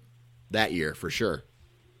Award that year for sure.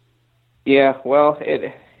 Yeah, well,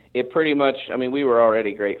 it pretty much, I mean, we were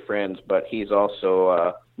already great friends, but he's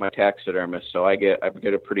also my taxidermist, so I get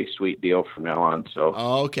a pretty sweet deal from now on. So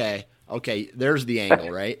okay, there's the angle,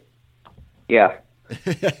 right? Yeah.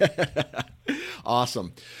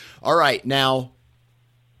 Awesome. All right. Now,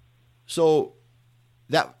 so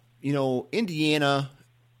that, Indiana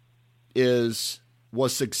was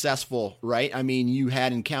successful, right? I mean, you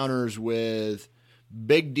had encounters with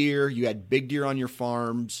big deer. You had big deer on your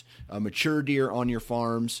farms, mature deer on your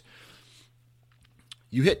farms.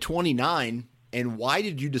 you hit 29, and why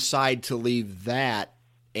did you decide to leave that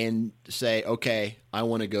and say, okay, I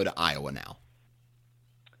want to go to Iowa now?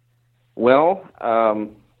 Well,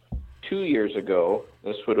 2 years ago,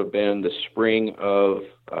 this would have been the spring of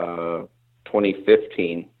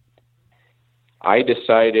 2015, I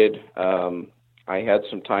decided I had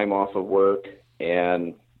some time off of work,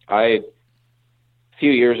 and a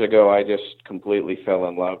few years ago, I just completely fell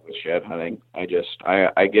in love with shed hunting. I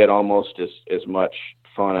get almost as much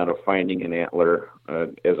fun out of finding an antler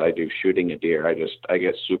as I do shooting a deer. I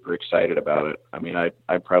get super excited about it. I mean,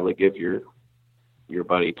 I'd probably give your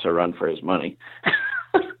buddy to run for his money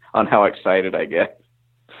on how excited I get.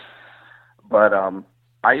 But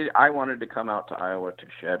I wanted to come out to Iowa to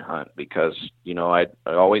shed hunt because, you know, I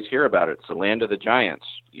always hear about it. It's the land of the giants.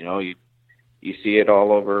 You know, you see it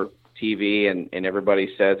all over TV, and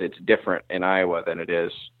everybody says it's different in Iowa than it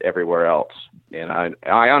is everywhere else. And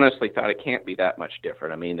I honestly thought it can't be that much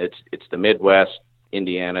different. I mean, it's the Midwest,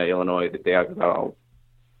 Indiana, Illinois, that they all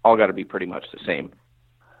got to be pretty much the same.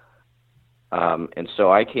 And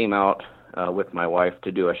so I came out with my wife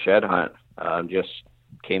to do a shed hunt. Just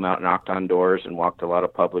came out, knocked on doors, and walked a lot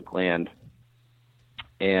of public land.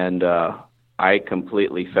 And I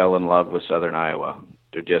completely fell in love with Southern Iowa.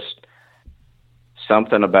 There's just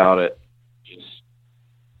something about it.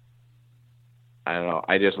 I don't know.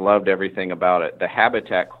 I just loved everything about it. The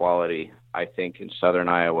habitat quality, I think, in Southern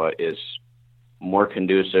Iowa is more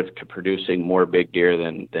conducive to producing more big deer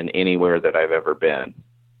than anywhere that I've ever been.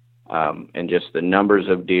 And just the numbers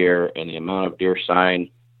of deer and the amount of deer sign,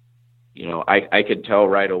 you know, I could tell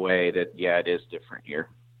right away that, yeah, it is different here.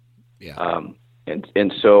 Yeah.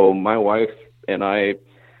 And so my wife and I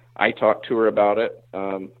talked to her about it,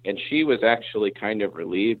 and she was actually kind of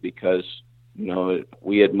relieved because, you know,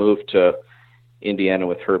 we had moved to Indiana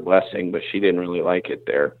with her blessing, but she didn't really like it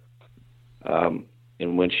there. And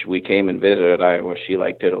when we came and visited Iowa, she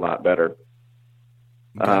liked it a lot better.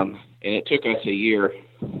 Okay. And it took us a year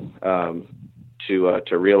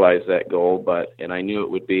to realize that goal, and I knew it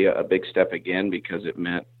would be a big step again because it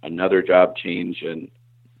meant another job change and,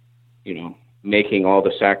 you know, making all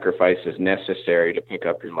the sacrifices necessary to pick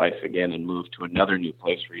up your life again and move to another new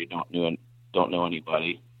place where you don't know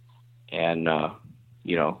anybody, and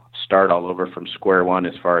you know, start all over from square one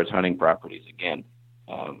as far as hunting properties again.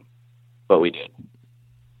 But we did.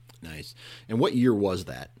 Nice. And what year was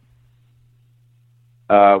that?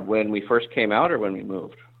 When we first came out, or when we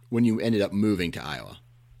moved? When you ended up moving to Iowa?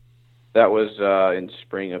 That was in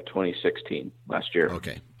spring of 2016, last year.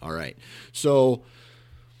 Okay. All right. So,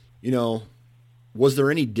 you know, was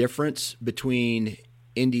there any difference between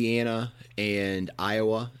Indiana and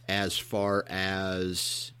Iowa as far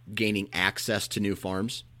as gaining access to new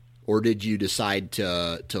farms, or did you decide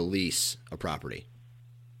to lease a property?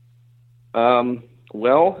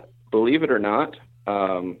 Well, believe it or not,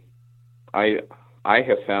 I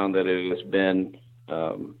have found that it has been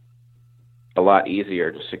a lot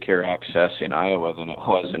easier to secure access in Iowa than it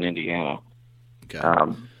was in Indiana. Okay.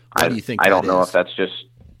 Why do you think I don't know if that's just...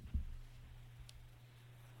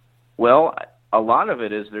 Well, a lot of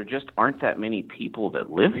it is there just aren't that many people that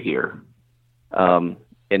live here. And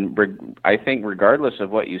I think regardless of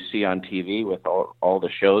what you see on TV with all the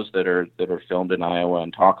shows that are filmed in Iowa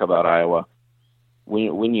and talk about Iowa,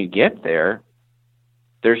 when you get there,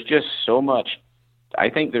 there's just so much. I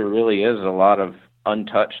think there really is a lot of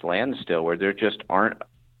untouched land still where there just aren't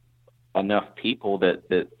enough people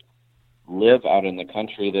that live out in the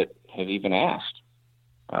country that have even asked.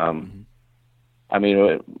 I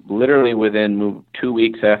mean, literally within 2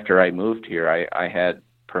 weeks after I moved here, I had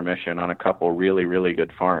permission on a couple really, really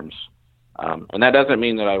good farms. And that doesn't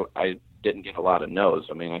mean that I didn't get a lot of no's.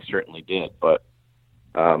 I mean, I certainly did. But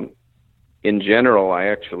in general, I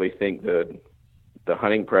actually think that the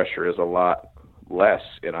hunting pressure is a lot less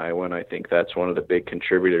in Iowa, and I think that's one of the big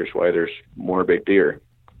contributors why there's more big deer.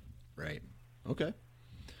 Right. Okay.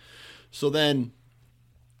 So then,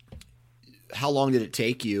 how long did it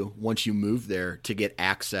take you once you moved there to get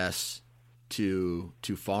access to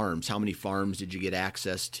farms? How many farms did you get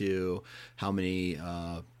access to? How many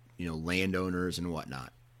landowners and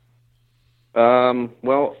whatnot?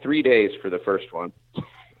 Well, 3 days for the first one.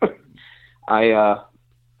 I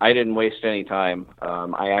didn't waste any time.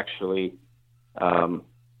 I actually,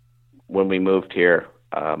 when we moved here,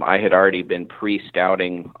 I had already been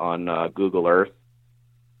pre-scouting on Google Earth,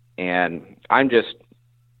 and I'm just,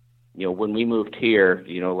 you know, when we moved here,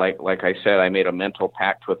 you know, like I said, I made a mental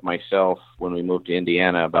pact with myself when we moved to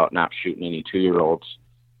Indiana about not shooting any 2-year-olds.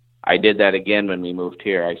 I did that again when we moved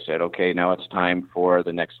here. I said, okay, now it's time for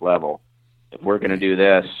the next level. If we're going to do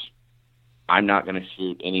this, I'm not going to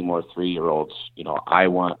shoot any more 3-year-olds. I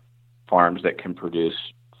want farms that can produce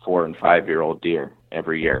 4 and 5-year-old deer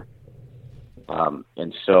every year.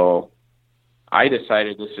 And so I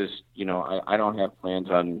decided this is, I don't have plans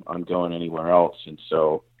on going anywhere else. And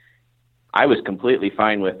so I was completely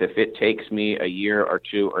fine with, if it takes me a year or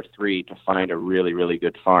 2 or 3 to find a really, really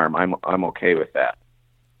good farm, I'm okay with that.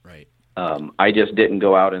 Right. I just didn't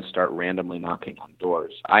go out and start randomly knocking on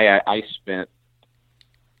doors. I spent,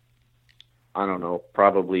 I don't know,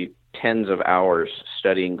 probably tens of hours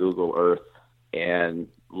studying Google Earth and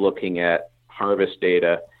looking at harvest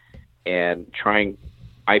data and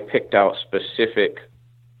I picked out specific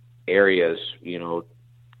areas,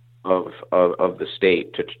 of the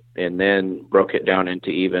state and then broke it down into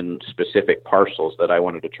even specific parcels that I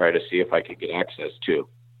wanted to try to see if I could get access to.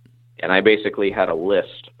 And I basically had a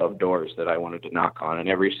list of doors that I wanted to knock on, and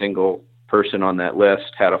every single person on that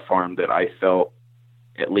list had a farm that I felt,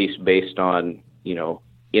 at least based on,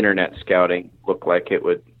 internet scouting, looked like it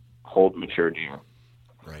would hold mature deer.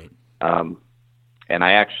 Right. And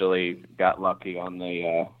I actually got lucky on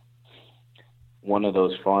the one of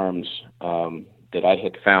those farms that I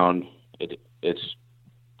had found. It's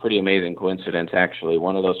pretty amazing coincidence, actually.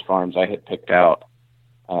 One of those farms I had picked out,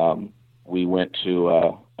 we went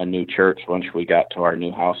to a new church once we got to our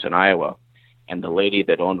new house in Iowa, and the lady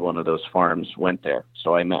that owned one of those farms went there.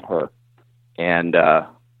 So I met her and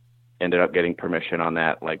ended up getting permission on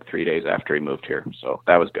that like 3 days after he moved here. So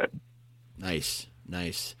that was good. Nice.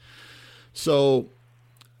 So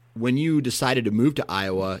when you decided to move to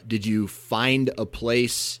Iowa, did you find a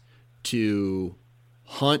place to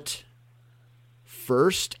hunt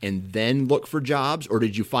first and then look for jobs, or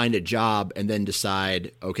did you find a job and then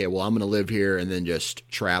decide, okay, well, I'm going to live here and then just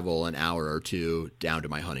travel an hour or 2 down to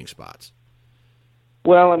my hunting spots?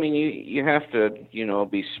 Well, I mean, you have to,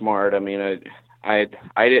 be smart. I mean, I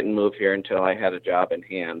didn't move here until I had a job in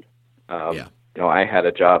hand. I had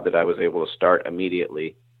a job that I was able to start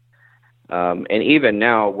immediately. And even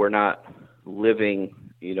now, we're not living,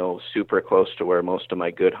 super close to where most of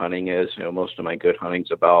my good hunting is. Most of my good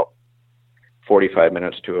hunting's about 45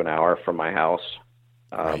 minutes to an hour from my house.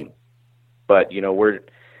 Right. But,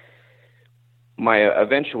 my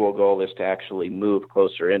eventual goal is to actually move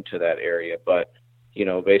closer into that area. But,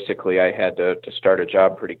 basically I had to start a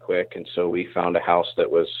job pretty quick. And so we found a house that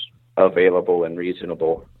was available and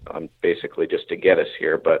reasonable, basically just to get us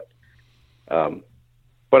here. But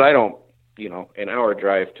I don't, an hour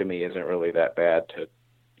drive to me isn't really that bad to,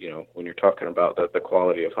 when you're talking about the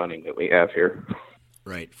quality of hunting that we have here.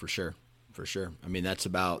 Right. For sure. I mean, that's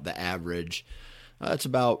about the average. That's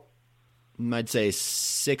about, I'd say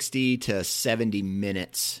 60 to 70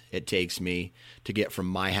 minutes it takes me to get from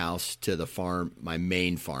my house to the farm, my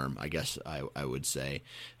main farm, I guess I would say.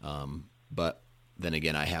 But then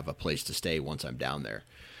again, I have a place to stay once I'm down there.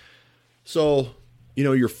 So,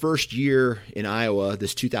 your first year in Iowa,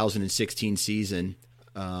 this 2016 season,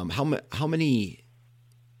 how many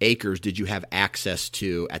acres did you have access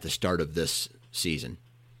to at the start of this season?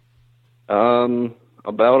 About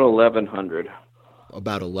 1,100.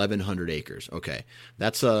 About 1,100 acres. Okay.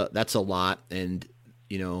 That's a lot. And,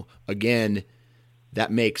 again,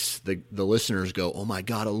 that makes the listeners go, oh my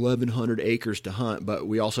God, 1,100 acres to hunt. But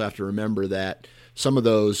we also have to remember that some of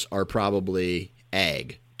those are probably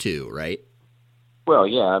ag too, right? Well,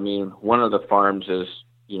 yeah. I mean, one of the farms is,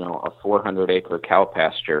 a 400-acre cow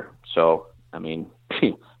pasture. So, I mean,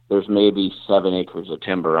 there's maybe 7 acres of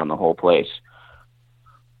timber on the whole place.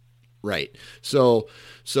 Right. So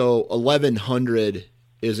 1,100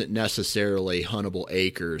 isn't necessarily huntable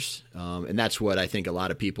acres. And that's what I think a lot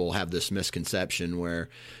of people have this misconception where,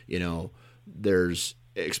 there's,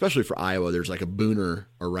 especially for Iowa, there's like a booner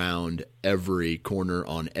around every corner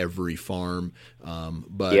on every farm.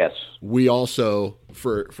 But yes, we also,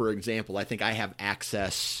 for example, I think I have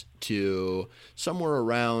access to somewhere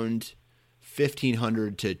around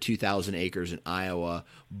 1,500 to 2,000 acres in Iowa.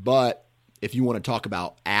 But if you want to talk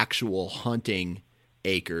about actual hunting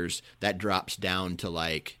acres, that drops down to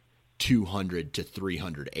like 200 to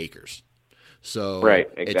 300 acres. So right,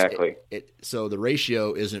 exactly. So the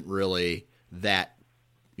ratio isn't really that,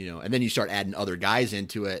 and then you start adding other guys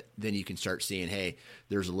into it, then you can start seeing, hey,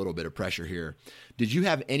 there's a little bit of pressure here. Did you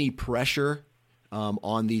have any pressure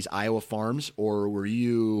on these Iowa farms, or were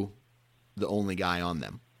you the only guy on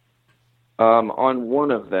them? On one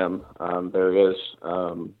of them, there is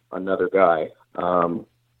another guy,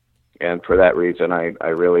 and for that reason, I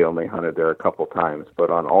really only hunted there a couple times. But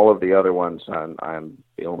on all of the other ones, I'm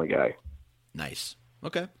the only guy. Nice.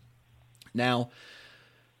 Okay. Now,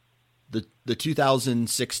 the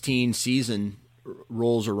 2016 season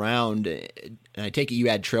rolls around, and I take it you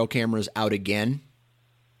had trail cameras out again?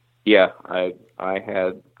 Yeah, I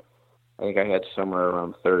think I had somewhere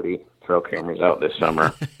around 30 trail cameras out this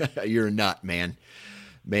summer. You're a nut, man.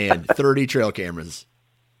 30 trail cameras.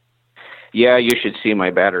 Yeah, you should see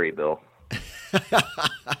my battery bill.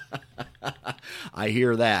 I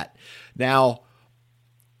hear that. Now,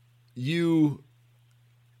 you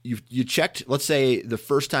checked, let's say the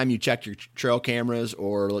first time you checked your trail cameras,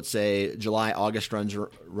 or let's say July, August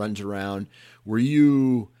runs around, were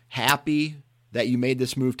you happy that you made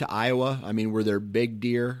this move to Iowa? I mean, were there big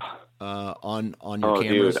deer on your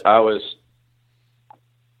cameras? Dude,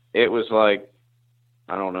 it was like,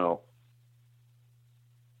 I don't know,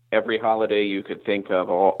 every holiday you could think of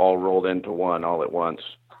all rolled into one all at once.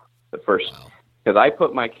 The first, because I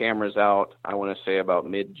put my cameras out, I want to say about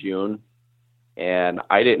mid-June, and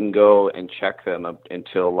I didn't go and check them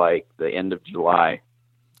until like the end of July.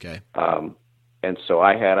 Okay. And so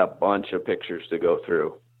I had a bunch of pictures to go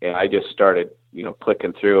through, and I just started,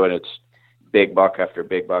 clicking through, and it's big buck after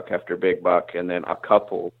big buck after big buck, and then a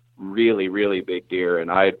couple really, really big deer. And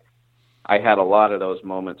I had a lot of those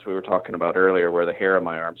moments we were talking about earlier where the hair on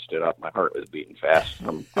my arm stood up. My heart was beating fast.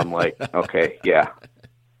 I'm like, okay, yeah.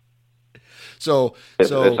 So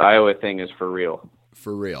this Iowa thing is for real.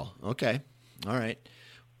 For real. Okay. All right.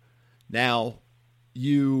 Now,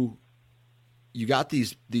 you got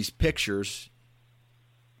these pictures.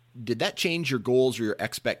 Did that change your goals or your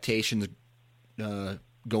expectations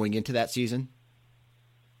going into that season?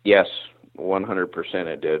 Yes, 100%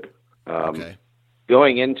 it did. Okay.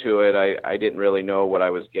 Going into it, I didn't really know what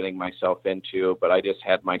I was getting myself into, but I just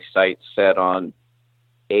had my sights set on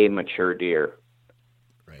a mature deer.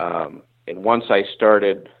 Right. And once I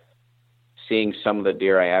started seeing some of the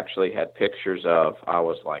deer I actually had pictures of, I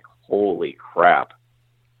was like, holy crap.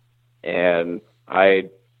 And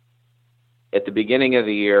at the beginning of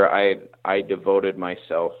the year, I devoted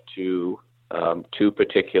myself to two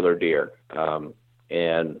particular deer.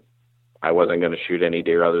 And I wasn't going to shoot any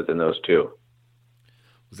deer other than those two.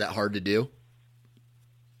 Was that hard to do?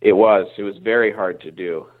 It was very hard to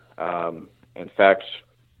do. In fact,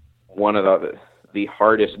 one of the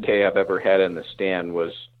hardest day I've ever had in the stand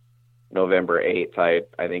was November 8th.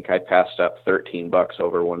 I think I passed up 13 bucks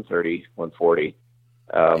over 130, 140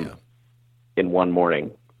 in one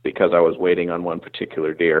morning because I was waiting on one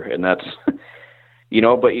particular deer. And that's,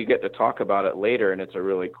 but you get to talk about it later, and it's a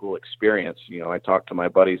really cool experience. I talked to my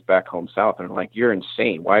buddies back home south, and they're like, you're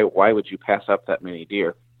insane. Why would you pass up that many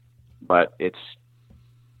deer? But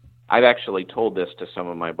I've actually told this to some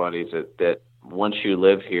of my buddies that once you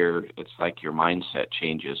live here, it's like your mindset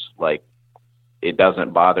changes. Like, it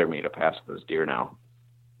doesn't bother me to pass those deer now.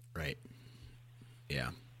 Right.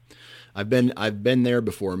 Yeah. I've been there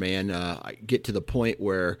before, man. I get to the point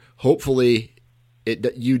where hopefully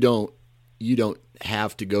you don't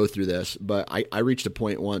have to go through this, but I reached a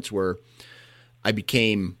point once where I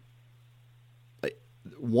became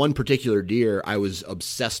one particular deer I was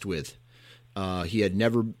obsessed with. He had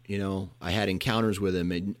never, I had encounters with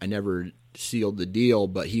him, and I never sealed the deal,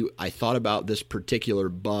 but I thought about this particular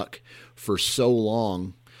buck for so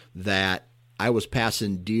long that I was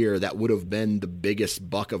passing deer that would have been the biggest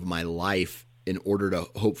buck of my life in order to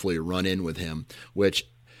hopefully run in with him, which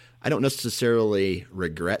I don't necessarily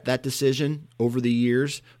regret that decision over the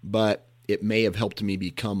years, but it may have helped me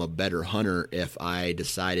become a better hunter if I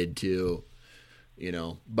decided to,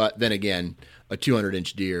 but then again, a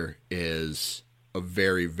 200-inch deer is a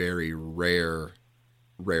very, very rare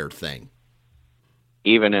thing.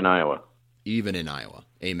 Even in Iowa.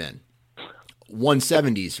 Amen.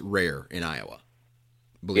 170's rare in Iowa,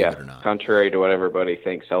 believe it or not. Contrary to what everybody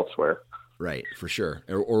thinks elsewhere. Right, for sure,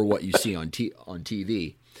 or what you see on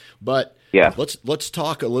TV. But yeah, let's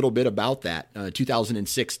talk a little bit about that.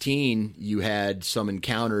 2016, you had some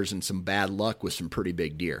encounters and some bad luck with some pretty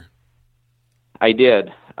big deer. I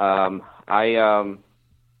did.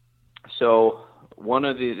 So one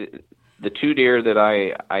of the two deer that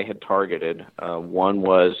I had targeted, one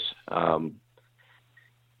was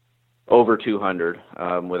over 200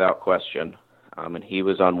 without question, and he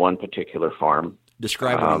was on one particular farm.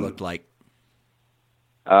 Describe what he looked like.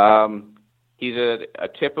 He's a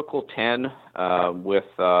typical 10 with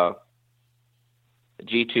G2s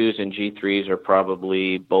and G3s are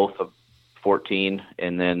probably both of 14,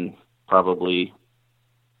 and then probably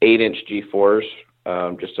 8-inch G4s,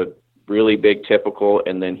 just a really big typical,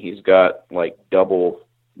 and then he's got like double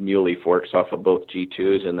muley forks off of both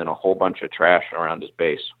G2s, and then a whole bunch of trash around his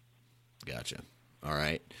base. Gotcha. All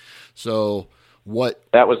right. So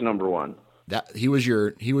that was number one. He was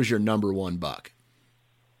your number one buck.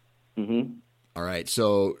 Mm-hmm. All right.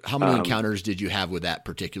 So how many encounters did you have with that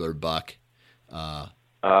particular buck? This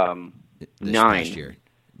 9. past year?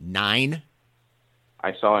 9?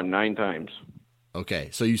 I saw him 9 times. Okay.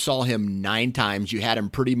 So you saw him 9 times. You had him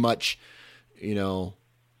pretty much,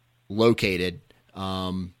 located.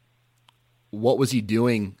 What was he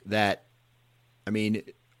doing that,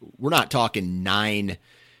 we're not talking nine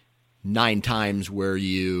times where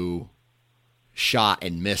you shot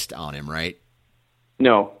and missed on him, right?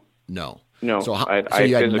 No. So I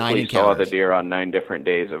you had 9 physically encounters. saw the deer on 9 different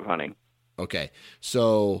days of hunting. Okay.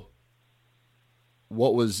 So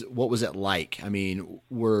what was it like?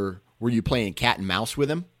 Were you playing cat and mouse with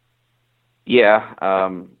him? Yeah,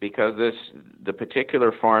 because the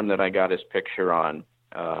particular farm that I got his picture on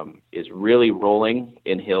is really rolling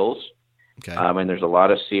in hills. Okay. And there's a lot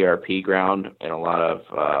of CRP ground and a lot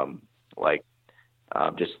of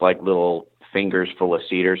just like little fingers full of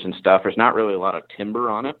cedars and stuff. There's not really a lot of timber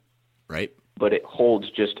on it. Right. But it holds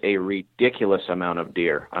just a ridiculous amount of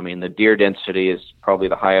deer. The deer density is probably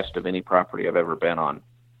the highest of any property I've ever been on.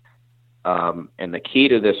 And the key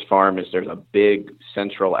to this farm is there's a big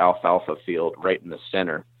central alfalfa field right in the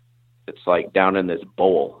center. It's like down in this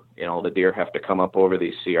bowl. The deer have to come up over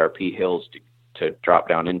these CRP hills to drop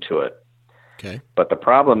down into it. Okay. But the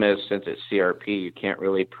problem is, since it's CRP, you can't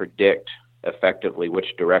really predict effectively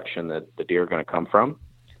which direction the deer are going to come from.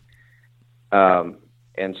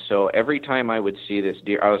 And so every time I would see this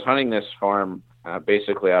deer, I was hunting this farm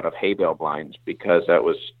basically out of hay bale blinds because that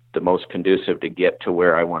was the most conducive to get to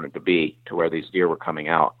where I wanted to be, to where these deer were coming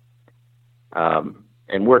out.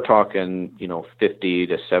 And we're talking, 50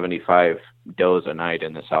 to 75 does a night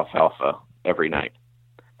in this alfalfa every night,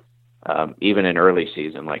 even in early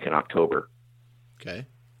season, like in October. Okay.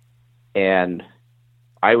 And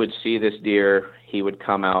I would see this deer. He would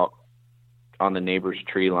come out on the neighbor's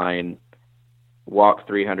tree line, walk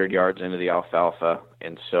 300 yards into the alfalfa.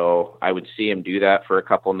 And so I would see him do that for a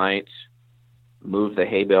couple nights, move the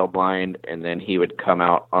hay bale blind, and then he would come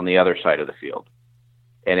out on the other side of the field.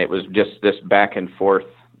 And it was just this back and forth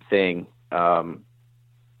thing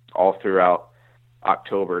all throughout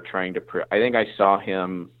October, trying to I think I saw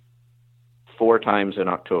him 4 times in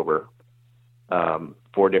October,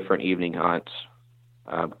 4 different evening hunts,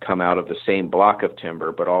 come out of the same block of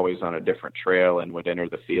timber, but always on a different trail, and would enter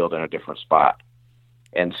the field in a different spot.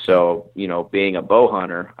 And so, being a bow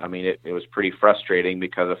hunter, it was pretty frustrating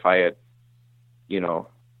because if I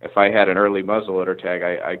had an early muzzleloader tag,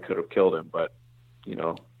 I could have killed him. But,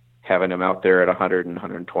 having him out there at 100 and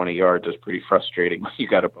 120 yards is pretty frustrating when you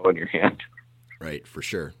got a bow in your hand. Right. For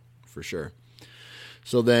sure.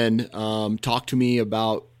 So then talk to me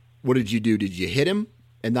about, what did you do? Did you hit him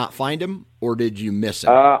and not find him, or did you miss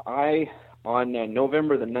him? On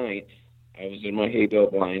November the 9th, I was in my hay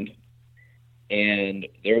bale blind, and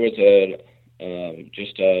there was a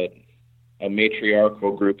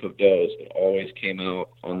matriarchal group of does that always came out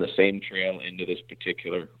on the same trail into this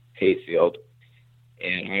particular hayfield.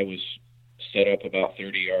 And I was set up about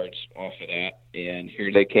 30 yards off of that. And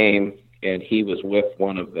here they came, and he was with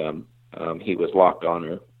one of them. He was locked on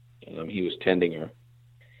her. He was tending her.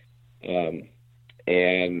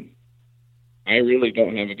 And I really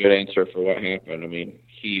don't have a good answer for what happened.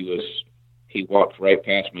 He walked right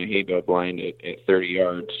past my hay bale blind at 30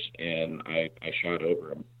 yards, and I shot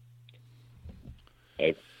over him.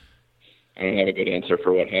 I don't have a good answer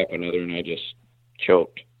for what happened other than I just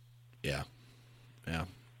choked. Yeah.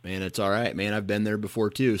 Man, it's all right, man. I've been there before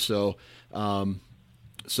too. So,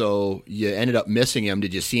 so you ended up missing him.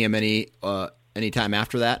 Did you see him any time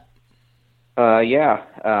after that? Yeah.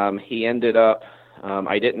 He ended up,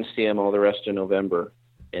 I didn't see him all the rest of November.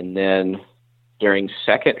 And then during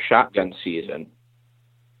second shotgun season,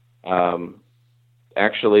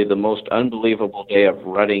 actually the most unbelievable day of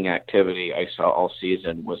rutting activity I saw all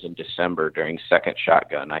season was in December during second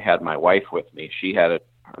shotgun. I had my wife with me. She had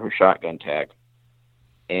her shotgun tag.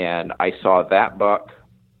 And I saw that buck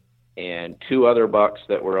and 2 other bucks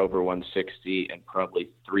that were over 160 and probably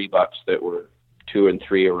 3 bucks that were 2 and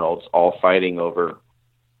 3-year-olds all fighting over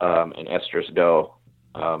an estrus doe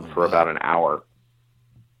for about an hour.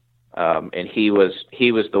 And he was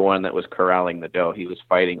the one that was corralling the doe. He was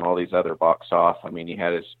fighting all these other bucks off. He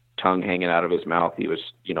had his tongue hanging out of his mouth. He was,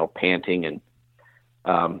 panting,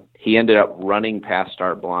 and he ended up running past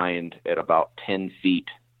our blind at about 10 feet,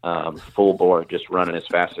 full bore, just running as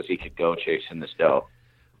fast as he could go, chasing this doe.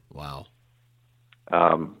 Wow.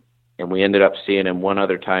 And we ended up seeing him one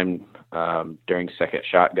other time during second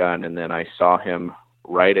shotgun, and then I saw him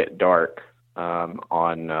right at dark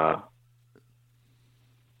on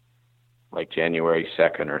like January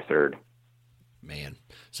 2nd or 3rd. Man.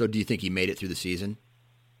 So do you think he made it through the season?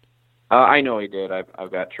 I know he did.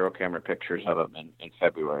 I've got trail camera pictures of him in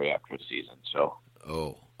February after the season. So.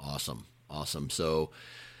 Oh, awesome. So,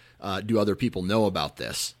 do other people know about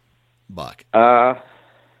this buck?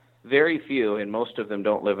 Very few, and most of them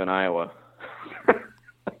don't live in Iowa.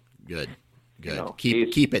 Good. You know,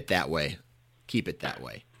 keep it that way.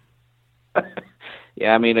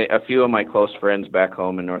 Yeah, I mean, a few of my close friends back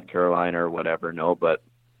home in North Carolina or whatever know, but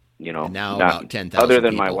and now about 10,000 other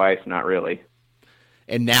than people. my wife, not really.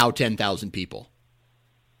 And now 10,000 people.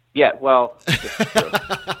 Yeah, well,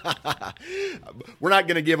 we're not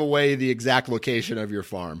going to give away the exact location of your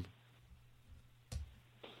farm.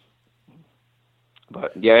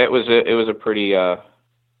 But yeah, it was a pretty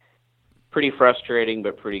frustrating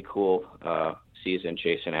but pretty cool season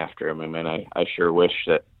chasing after him. I mean, I sure wish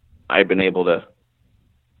that I'd been able to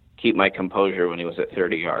keep my composure when he was at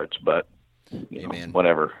 30 yards, but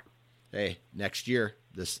whatever. Hey, next year,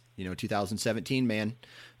 2017, man.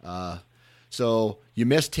 So you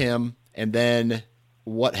missed him, and then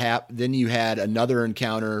what happened? Then you had another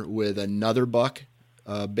encounter with another buck,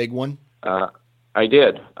 a big one. I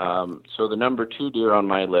did. So the number 2 deer on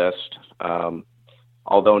my list,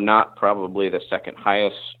 although not probably the second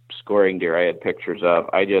highest scoring deer I had pictures of,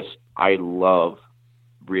 I love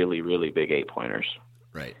really, really big 8-pointers.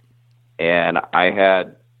 Right. And I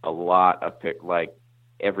had a lot of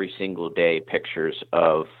every single day pictures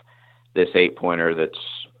of this 8-pointer that's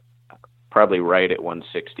probably right at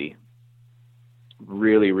 160.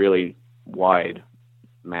 Really, really wide,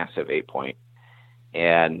 massive 8-point.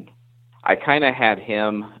 And I kind of had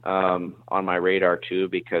him on my radar too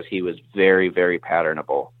because he was very, very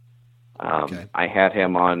patternable. Okay. I had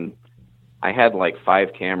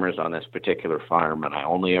 5 cameras on this particular farm, and I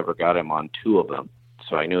only ever got him on 2 of them.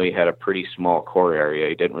 So I knew he had a pretty small core area.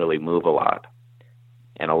 He didn't really move a lot.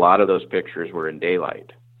 And a lot of those pictures were in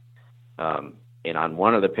daylight. And on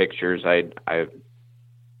one of the pictures, I'm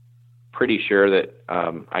pretty sure that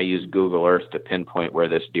I used Google Earth to pinpoint where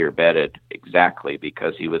this deer bedded exactly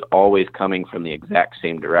because he was always coming from the exact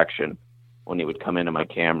same direction when he would come into my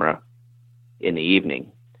camera in the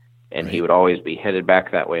evening. And Right. He would always be headed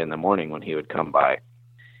back that way in the morning when he would come by.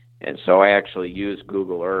 And so I actually used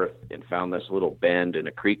Google Earth and found this little bend in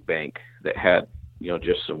a creek bank that had,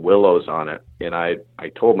 just some willows on it. And I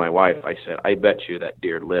told my wife, I said, I bet you that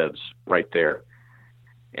deer lives right there.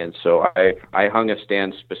 And so I hung a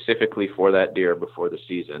stand specifically for that deer before the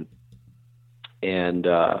season. And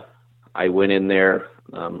I went in there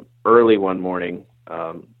early one morning,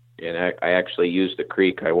 and I actually used the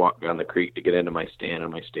creek. I walked down the creek to get into my stand,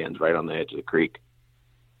 and my stand's right on the edge of the creek.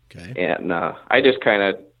 Okay. And I just kind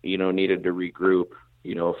of, needed to regroup,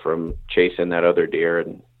 from chasing that other deer.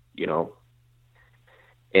 And,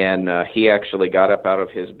 he actually got up out of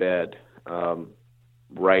his bed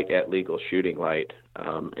right at legal shooting light,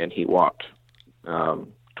 and he walked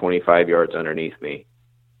 25 yards underneath me.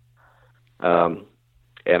 And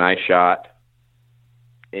I shot,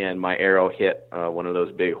 and my arrow hit one of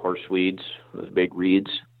those big horseweeds, those big reeds.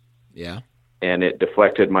 Yeah. And it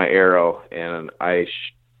deflected my arrow, and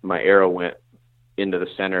my arrow went into the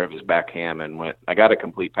center of his back ham and I got a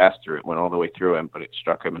complete pass through it, went all the way through him, but it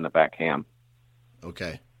struck him in the back ham.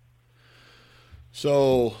 Okay.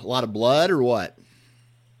 So a lot of blood or what?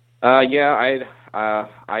 Yeah,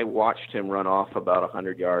 I watched him run off about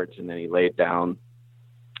 100 yards, and then he laid down.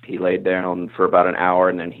 He laid down for about an hour,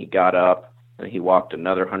 and then he got up, and he walked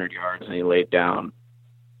another 100 yards, and he laid down.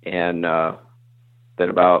 And then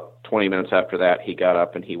about 20 minutes after that, he got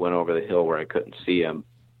up, and he went over the hill where I couldn't see him.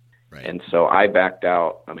 Right. And so I backed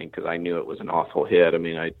out, because I knew it was an awful hit.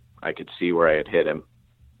 I could see where I had hit him.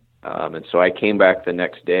 And so I came back the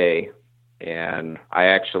next day, and I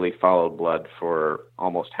actually followed blood for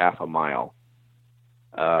almost half a mile.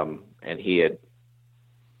 And he had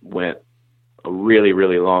went a really,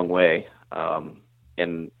 really long way.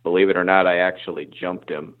 And believe it or not, I actually jumped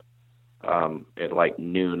him at like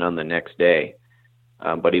noon on the next day.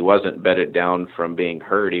 But he wasn't bedded down from being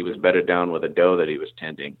hurt. He was bedded down with a doe that he was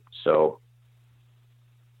tending. So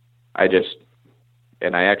I got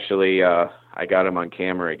him on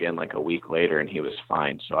camera again like a week later, and he was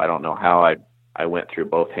fine. So I don't know how I went through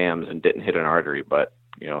both hams and didn't hit an artery, but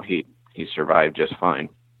he survived just fine.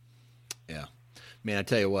 Yeah, man, I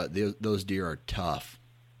tell you what, those deer are tough.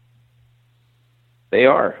 They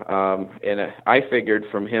are. And I figured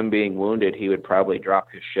from him being wounded, he would probably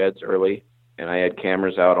drop his sheds early. And I had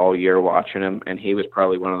cameras out all year watching him, and he was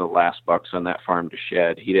probably one of the last bucks on that farm to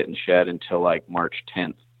shed. He didn't shed until like March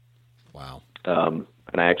 10th. Wow. And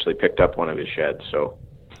I actually picked up one of his sheds. So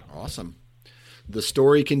awesome. The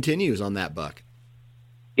story continues on that buck.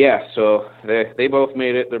 Yeah, so they both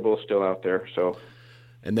made it. They're both still out there. So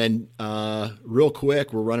And then real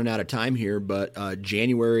quick, we're running out of time here, but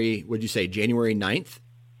January, what'd you say, January 9th?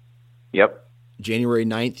 Yep. January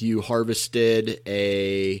 9th, you harvested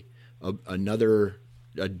a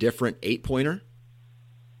different 8-pointer?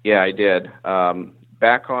 Yeah, I did.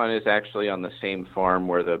 Back on is actually on the same farm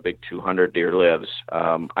where the big 200 deer lives.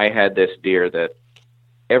 I had this deer that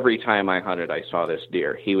every time I hunted, I saw this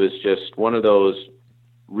deer. He was just one of those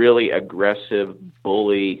really aggressive,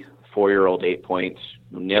 bully 4-year-old 8-points.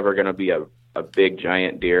 Never going to be a big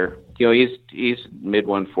giant deer. You know, he's mid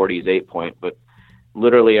 140s 8-point, but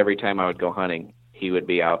literally every time I would go hunting, he would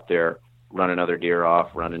be out there running other deer off,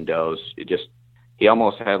 running does. He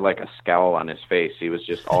almost had like a scowl on his face. He was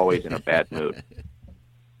just always in a bad mood.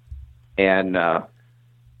 And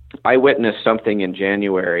I witnessed something in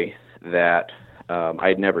January that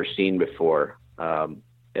I'd never seen before, and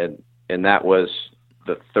that was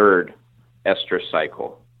the third estrus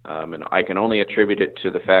cycle. And I can only attribute it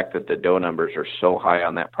to the fact that the doe numbers are so high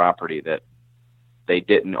on that property that they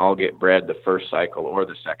didn't all get bred the first cycle or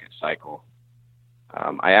the second cycle.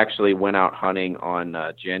 I actually went out hunting on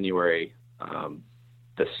January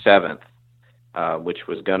the 7th, which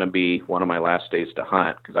was going to be one of my last days to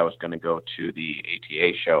hunt because I was going to go to the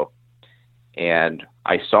ATA show. And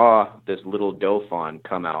I saw this little doe fawn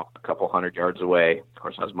come out a couple 100 yards away. Of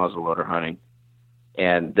course, I was muzzleloader hunting.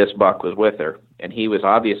 And this buck was with her. And he was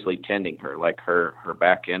obviously tending her. Like her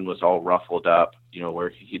back end was all ruffled up, you know, where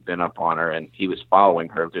he'd been up on her. And he was following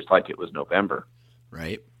her just like it was November.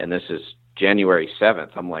 Right. And this is January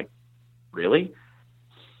 7th. I'm like, really?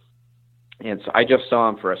 And so I just saw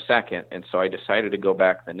him for a second, and so I decided to go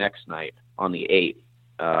back the next night on the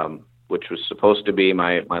 8th, which was supposed to be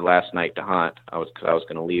my last night to hunt. I was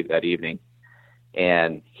going to leave that evening,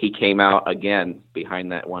 and he came out again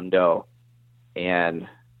behind that one doe. And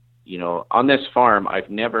you know, on this farm, I've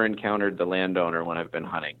never encountered the landowner when I've been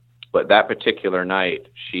hunting, but that particular night,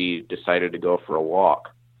 she decided to go for a walk,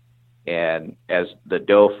 and as the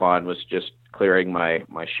doe fawn was just clearing my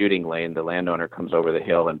shooting lane, the landowner comes over the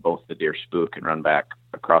hill and both the deer spook and run back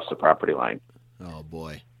across the property line. Oh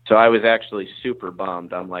boy. So I was actually super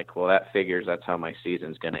bummed. I'm like, well, that figures that's how my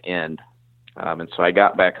season's going to end. And so I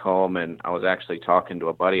got back home and I was actually talking to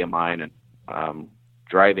a buddy of mine and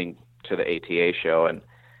driving to the ATA show,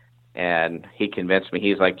 and he convinced me.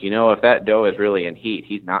 He's like, you know, if that doe is really in heat,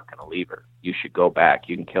 he's not going to leave her. You should go back.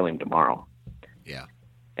 You can kill him tomorrow. Yeah.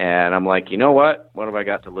 And I'm like, you know what? What have I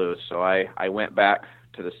got to lose? So I went back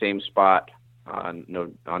to the same spot on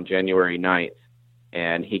January 9th,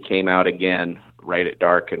 and he came out again right at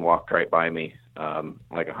dark and walked right by me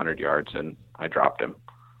like 100 yards, and I dropped him.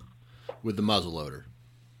 With the muzzleloader?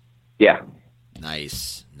 Yeah.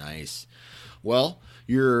 Nice. Well,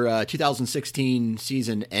 your 2016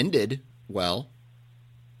 season ended well.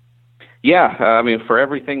 Yeah, I mean, for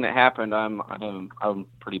everything that happened, I'm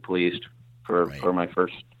pretty pleased for my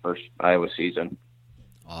first Iowa season.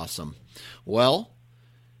 Awesome. Well,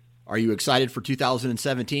 are you excited for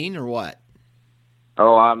 2017 or what?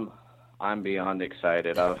 Oh, I'm beyond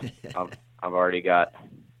excited. I've already got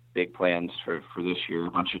big plans for this year,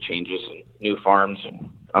 a bunch of changes and new farms, and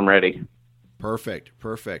I'm ready.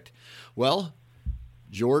 Perfect. Well,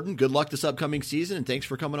 Jordan, good luck this upcoming season, and thanks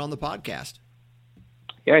for coming on the podcast.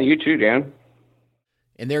 Yeah, you too, Dan.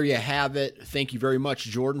 And there you have it. Thank you very much,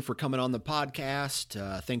 Jordan, for coming on the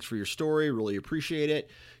podcast. Thanks for your story. Really appreciate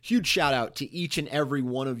it. Huge shout out to each and every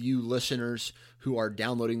one of you listeners who are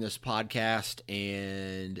downloading this podcast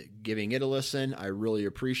and giving it a listen. I really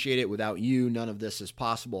appreciate it. Without you, none of this is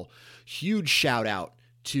possible. Huge shout out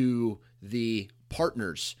to the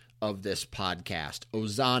partners of this podcast: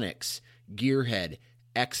 Ozonics, Gearhead,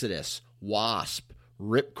 Exodus, Wasp,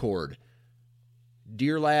 Ripcord,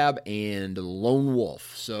 Deer Lab, and Lone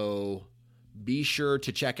Wolf. So be sure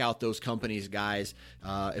to check out those companies, guys.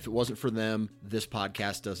 If it wasn't for them, this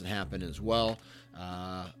podcast doesn't happen as well.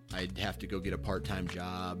 I'd have to go get a part-time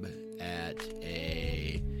job at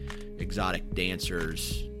a exotic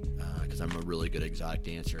dancers because I'm a really good exotic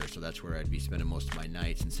dancer. So that's where I'd be spending most of my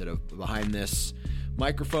nights. Instead of behind this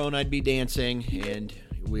microphone, I'd be dancing, and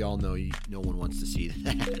we all know no one wants to see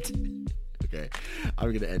that. Okay, I'm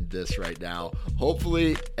going to end this right now.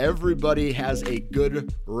 Hopefully, everybody has a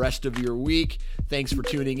good rest of your week. Thanks for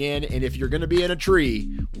tuning in. And if you're going to be in a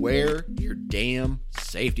tree, wear your damn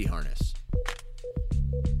safety harness.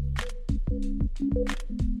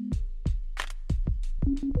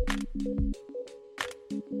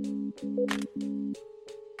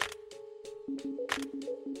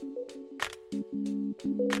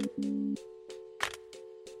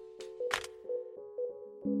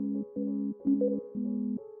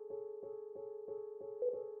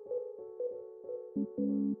 Thank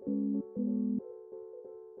you.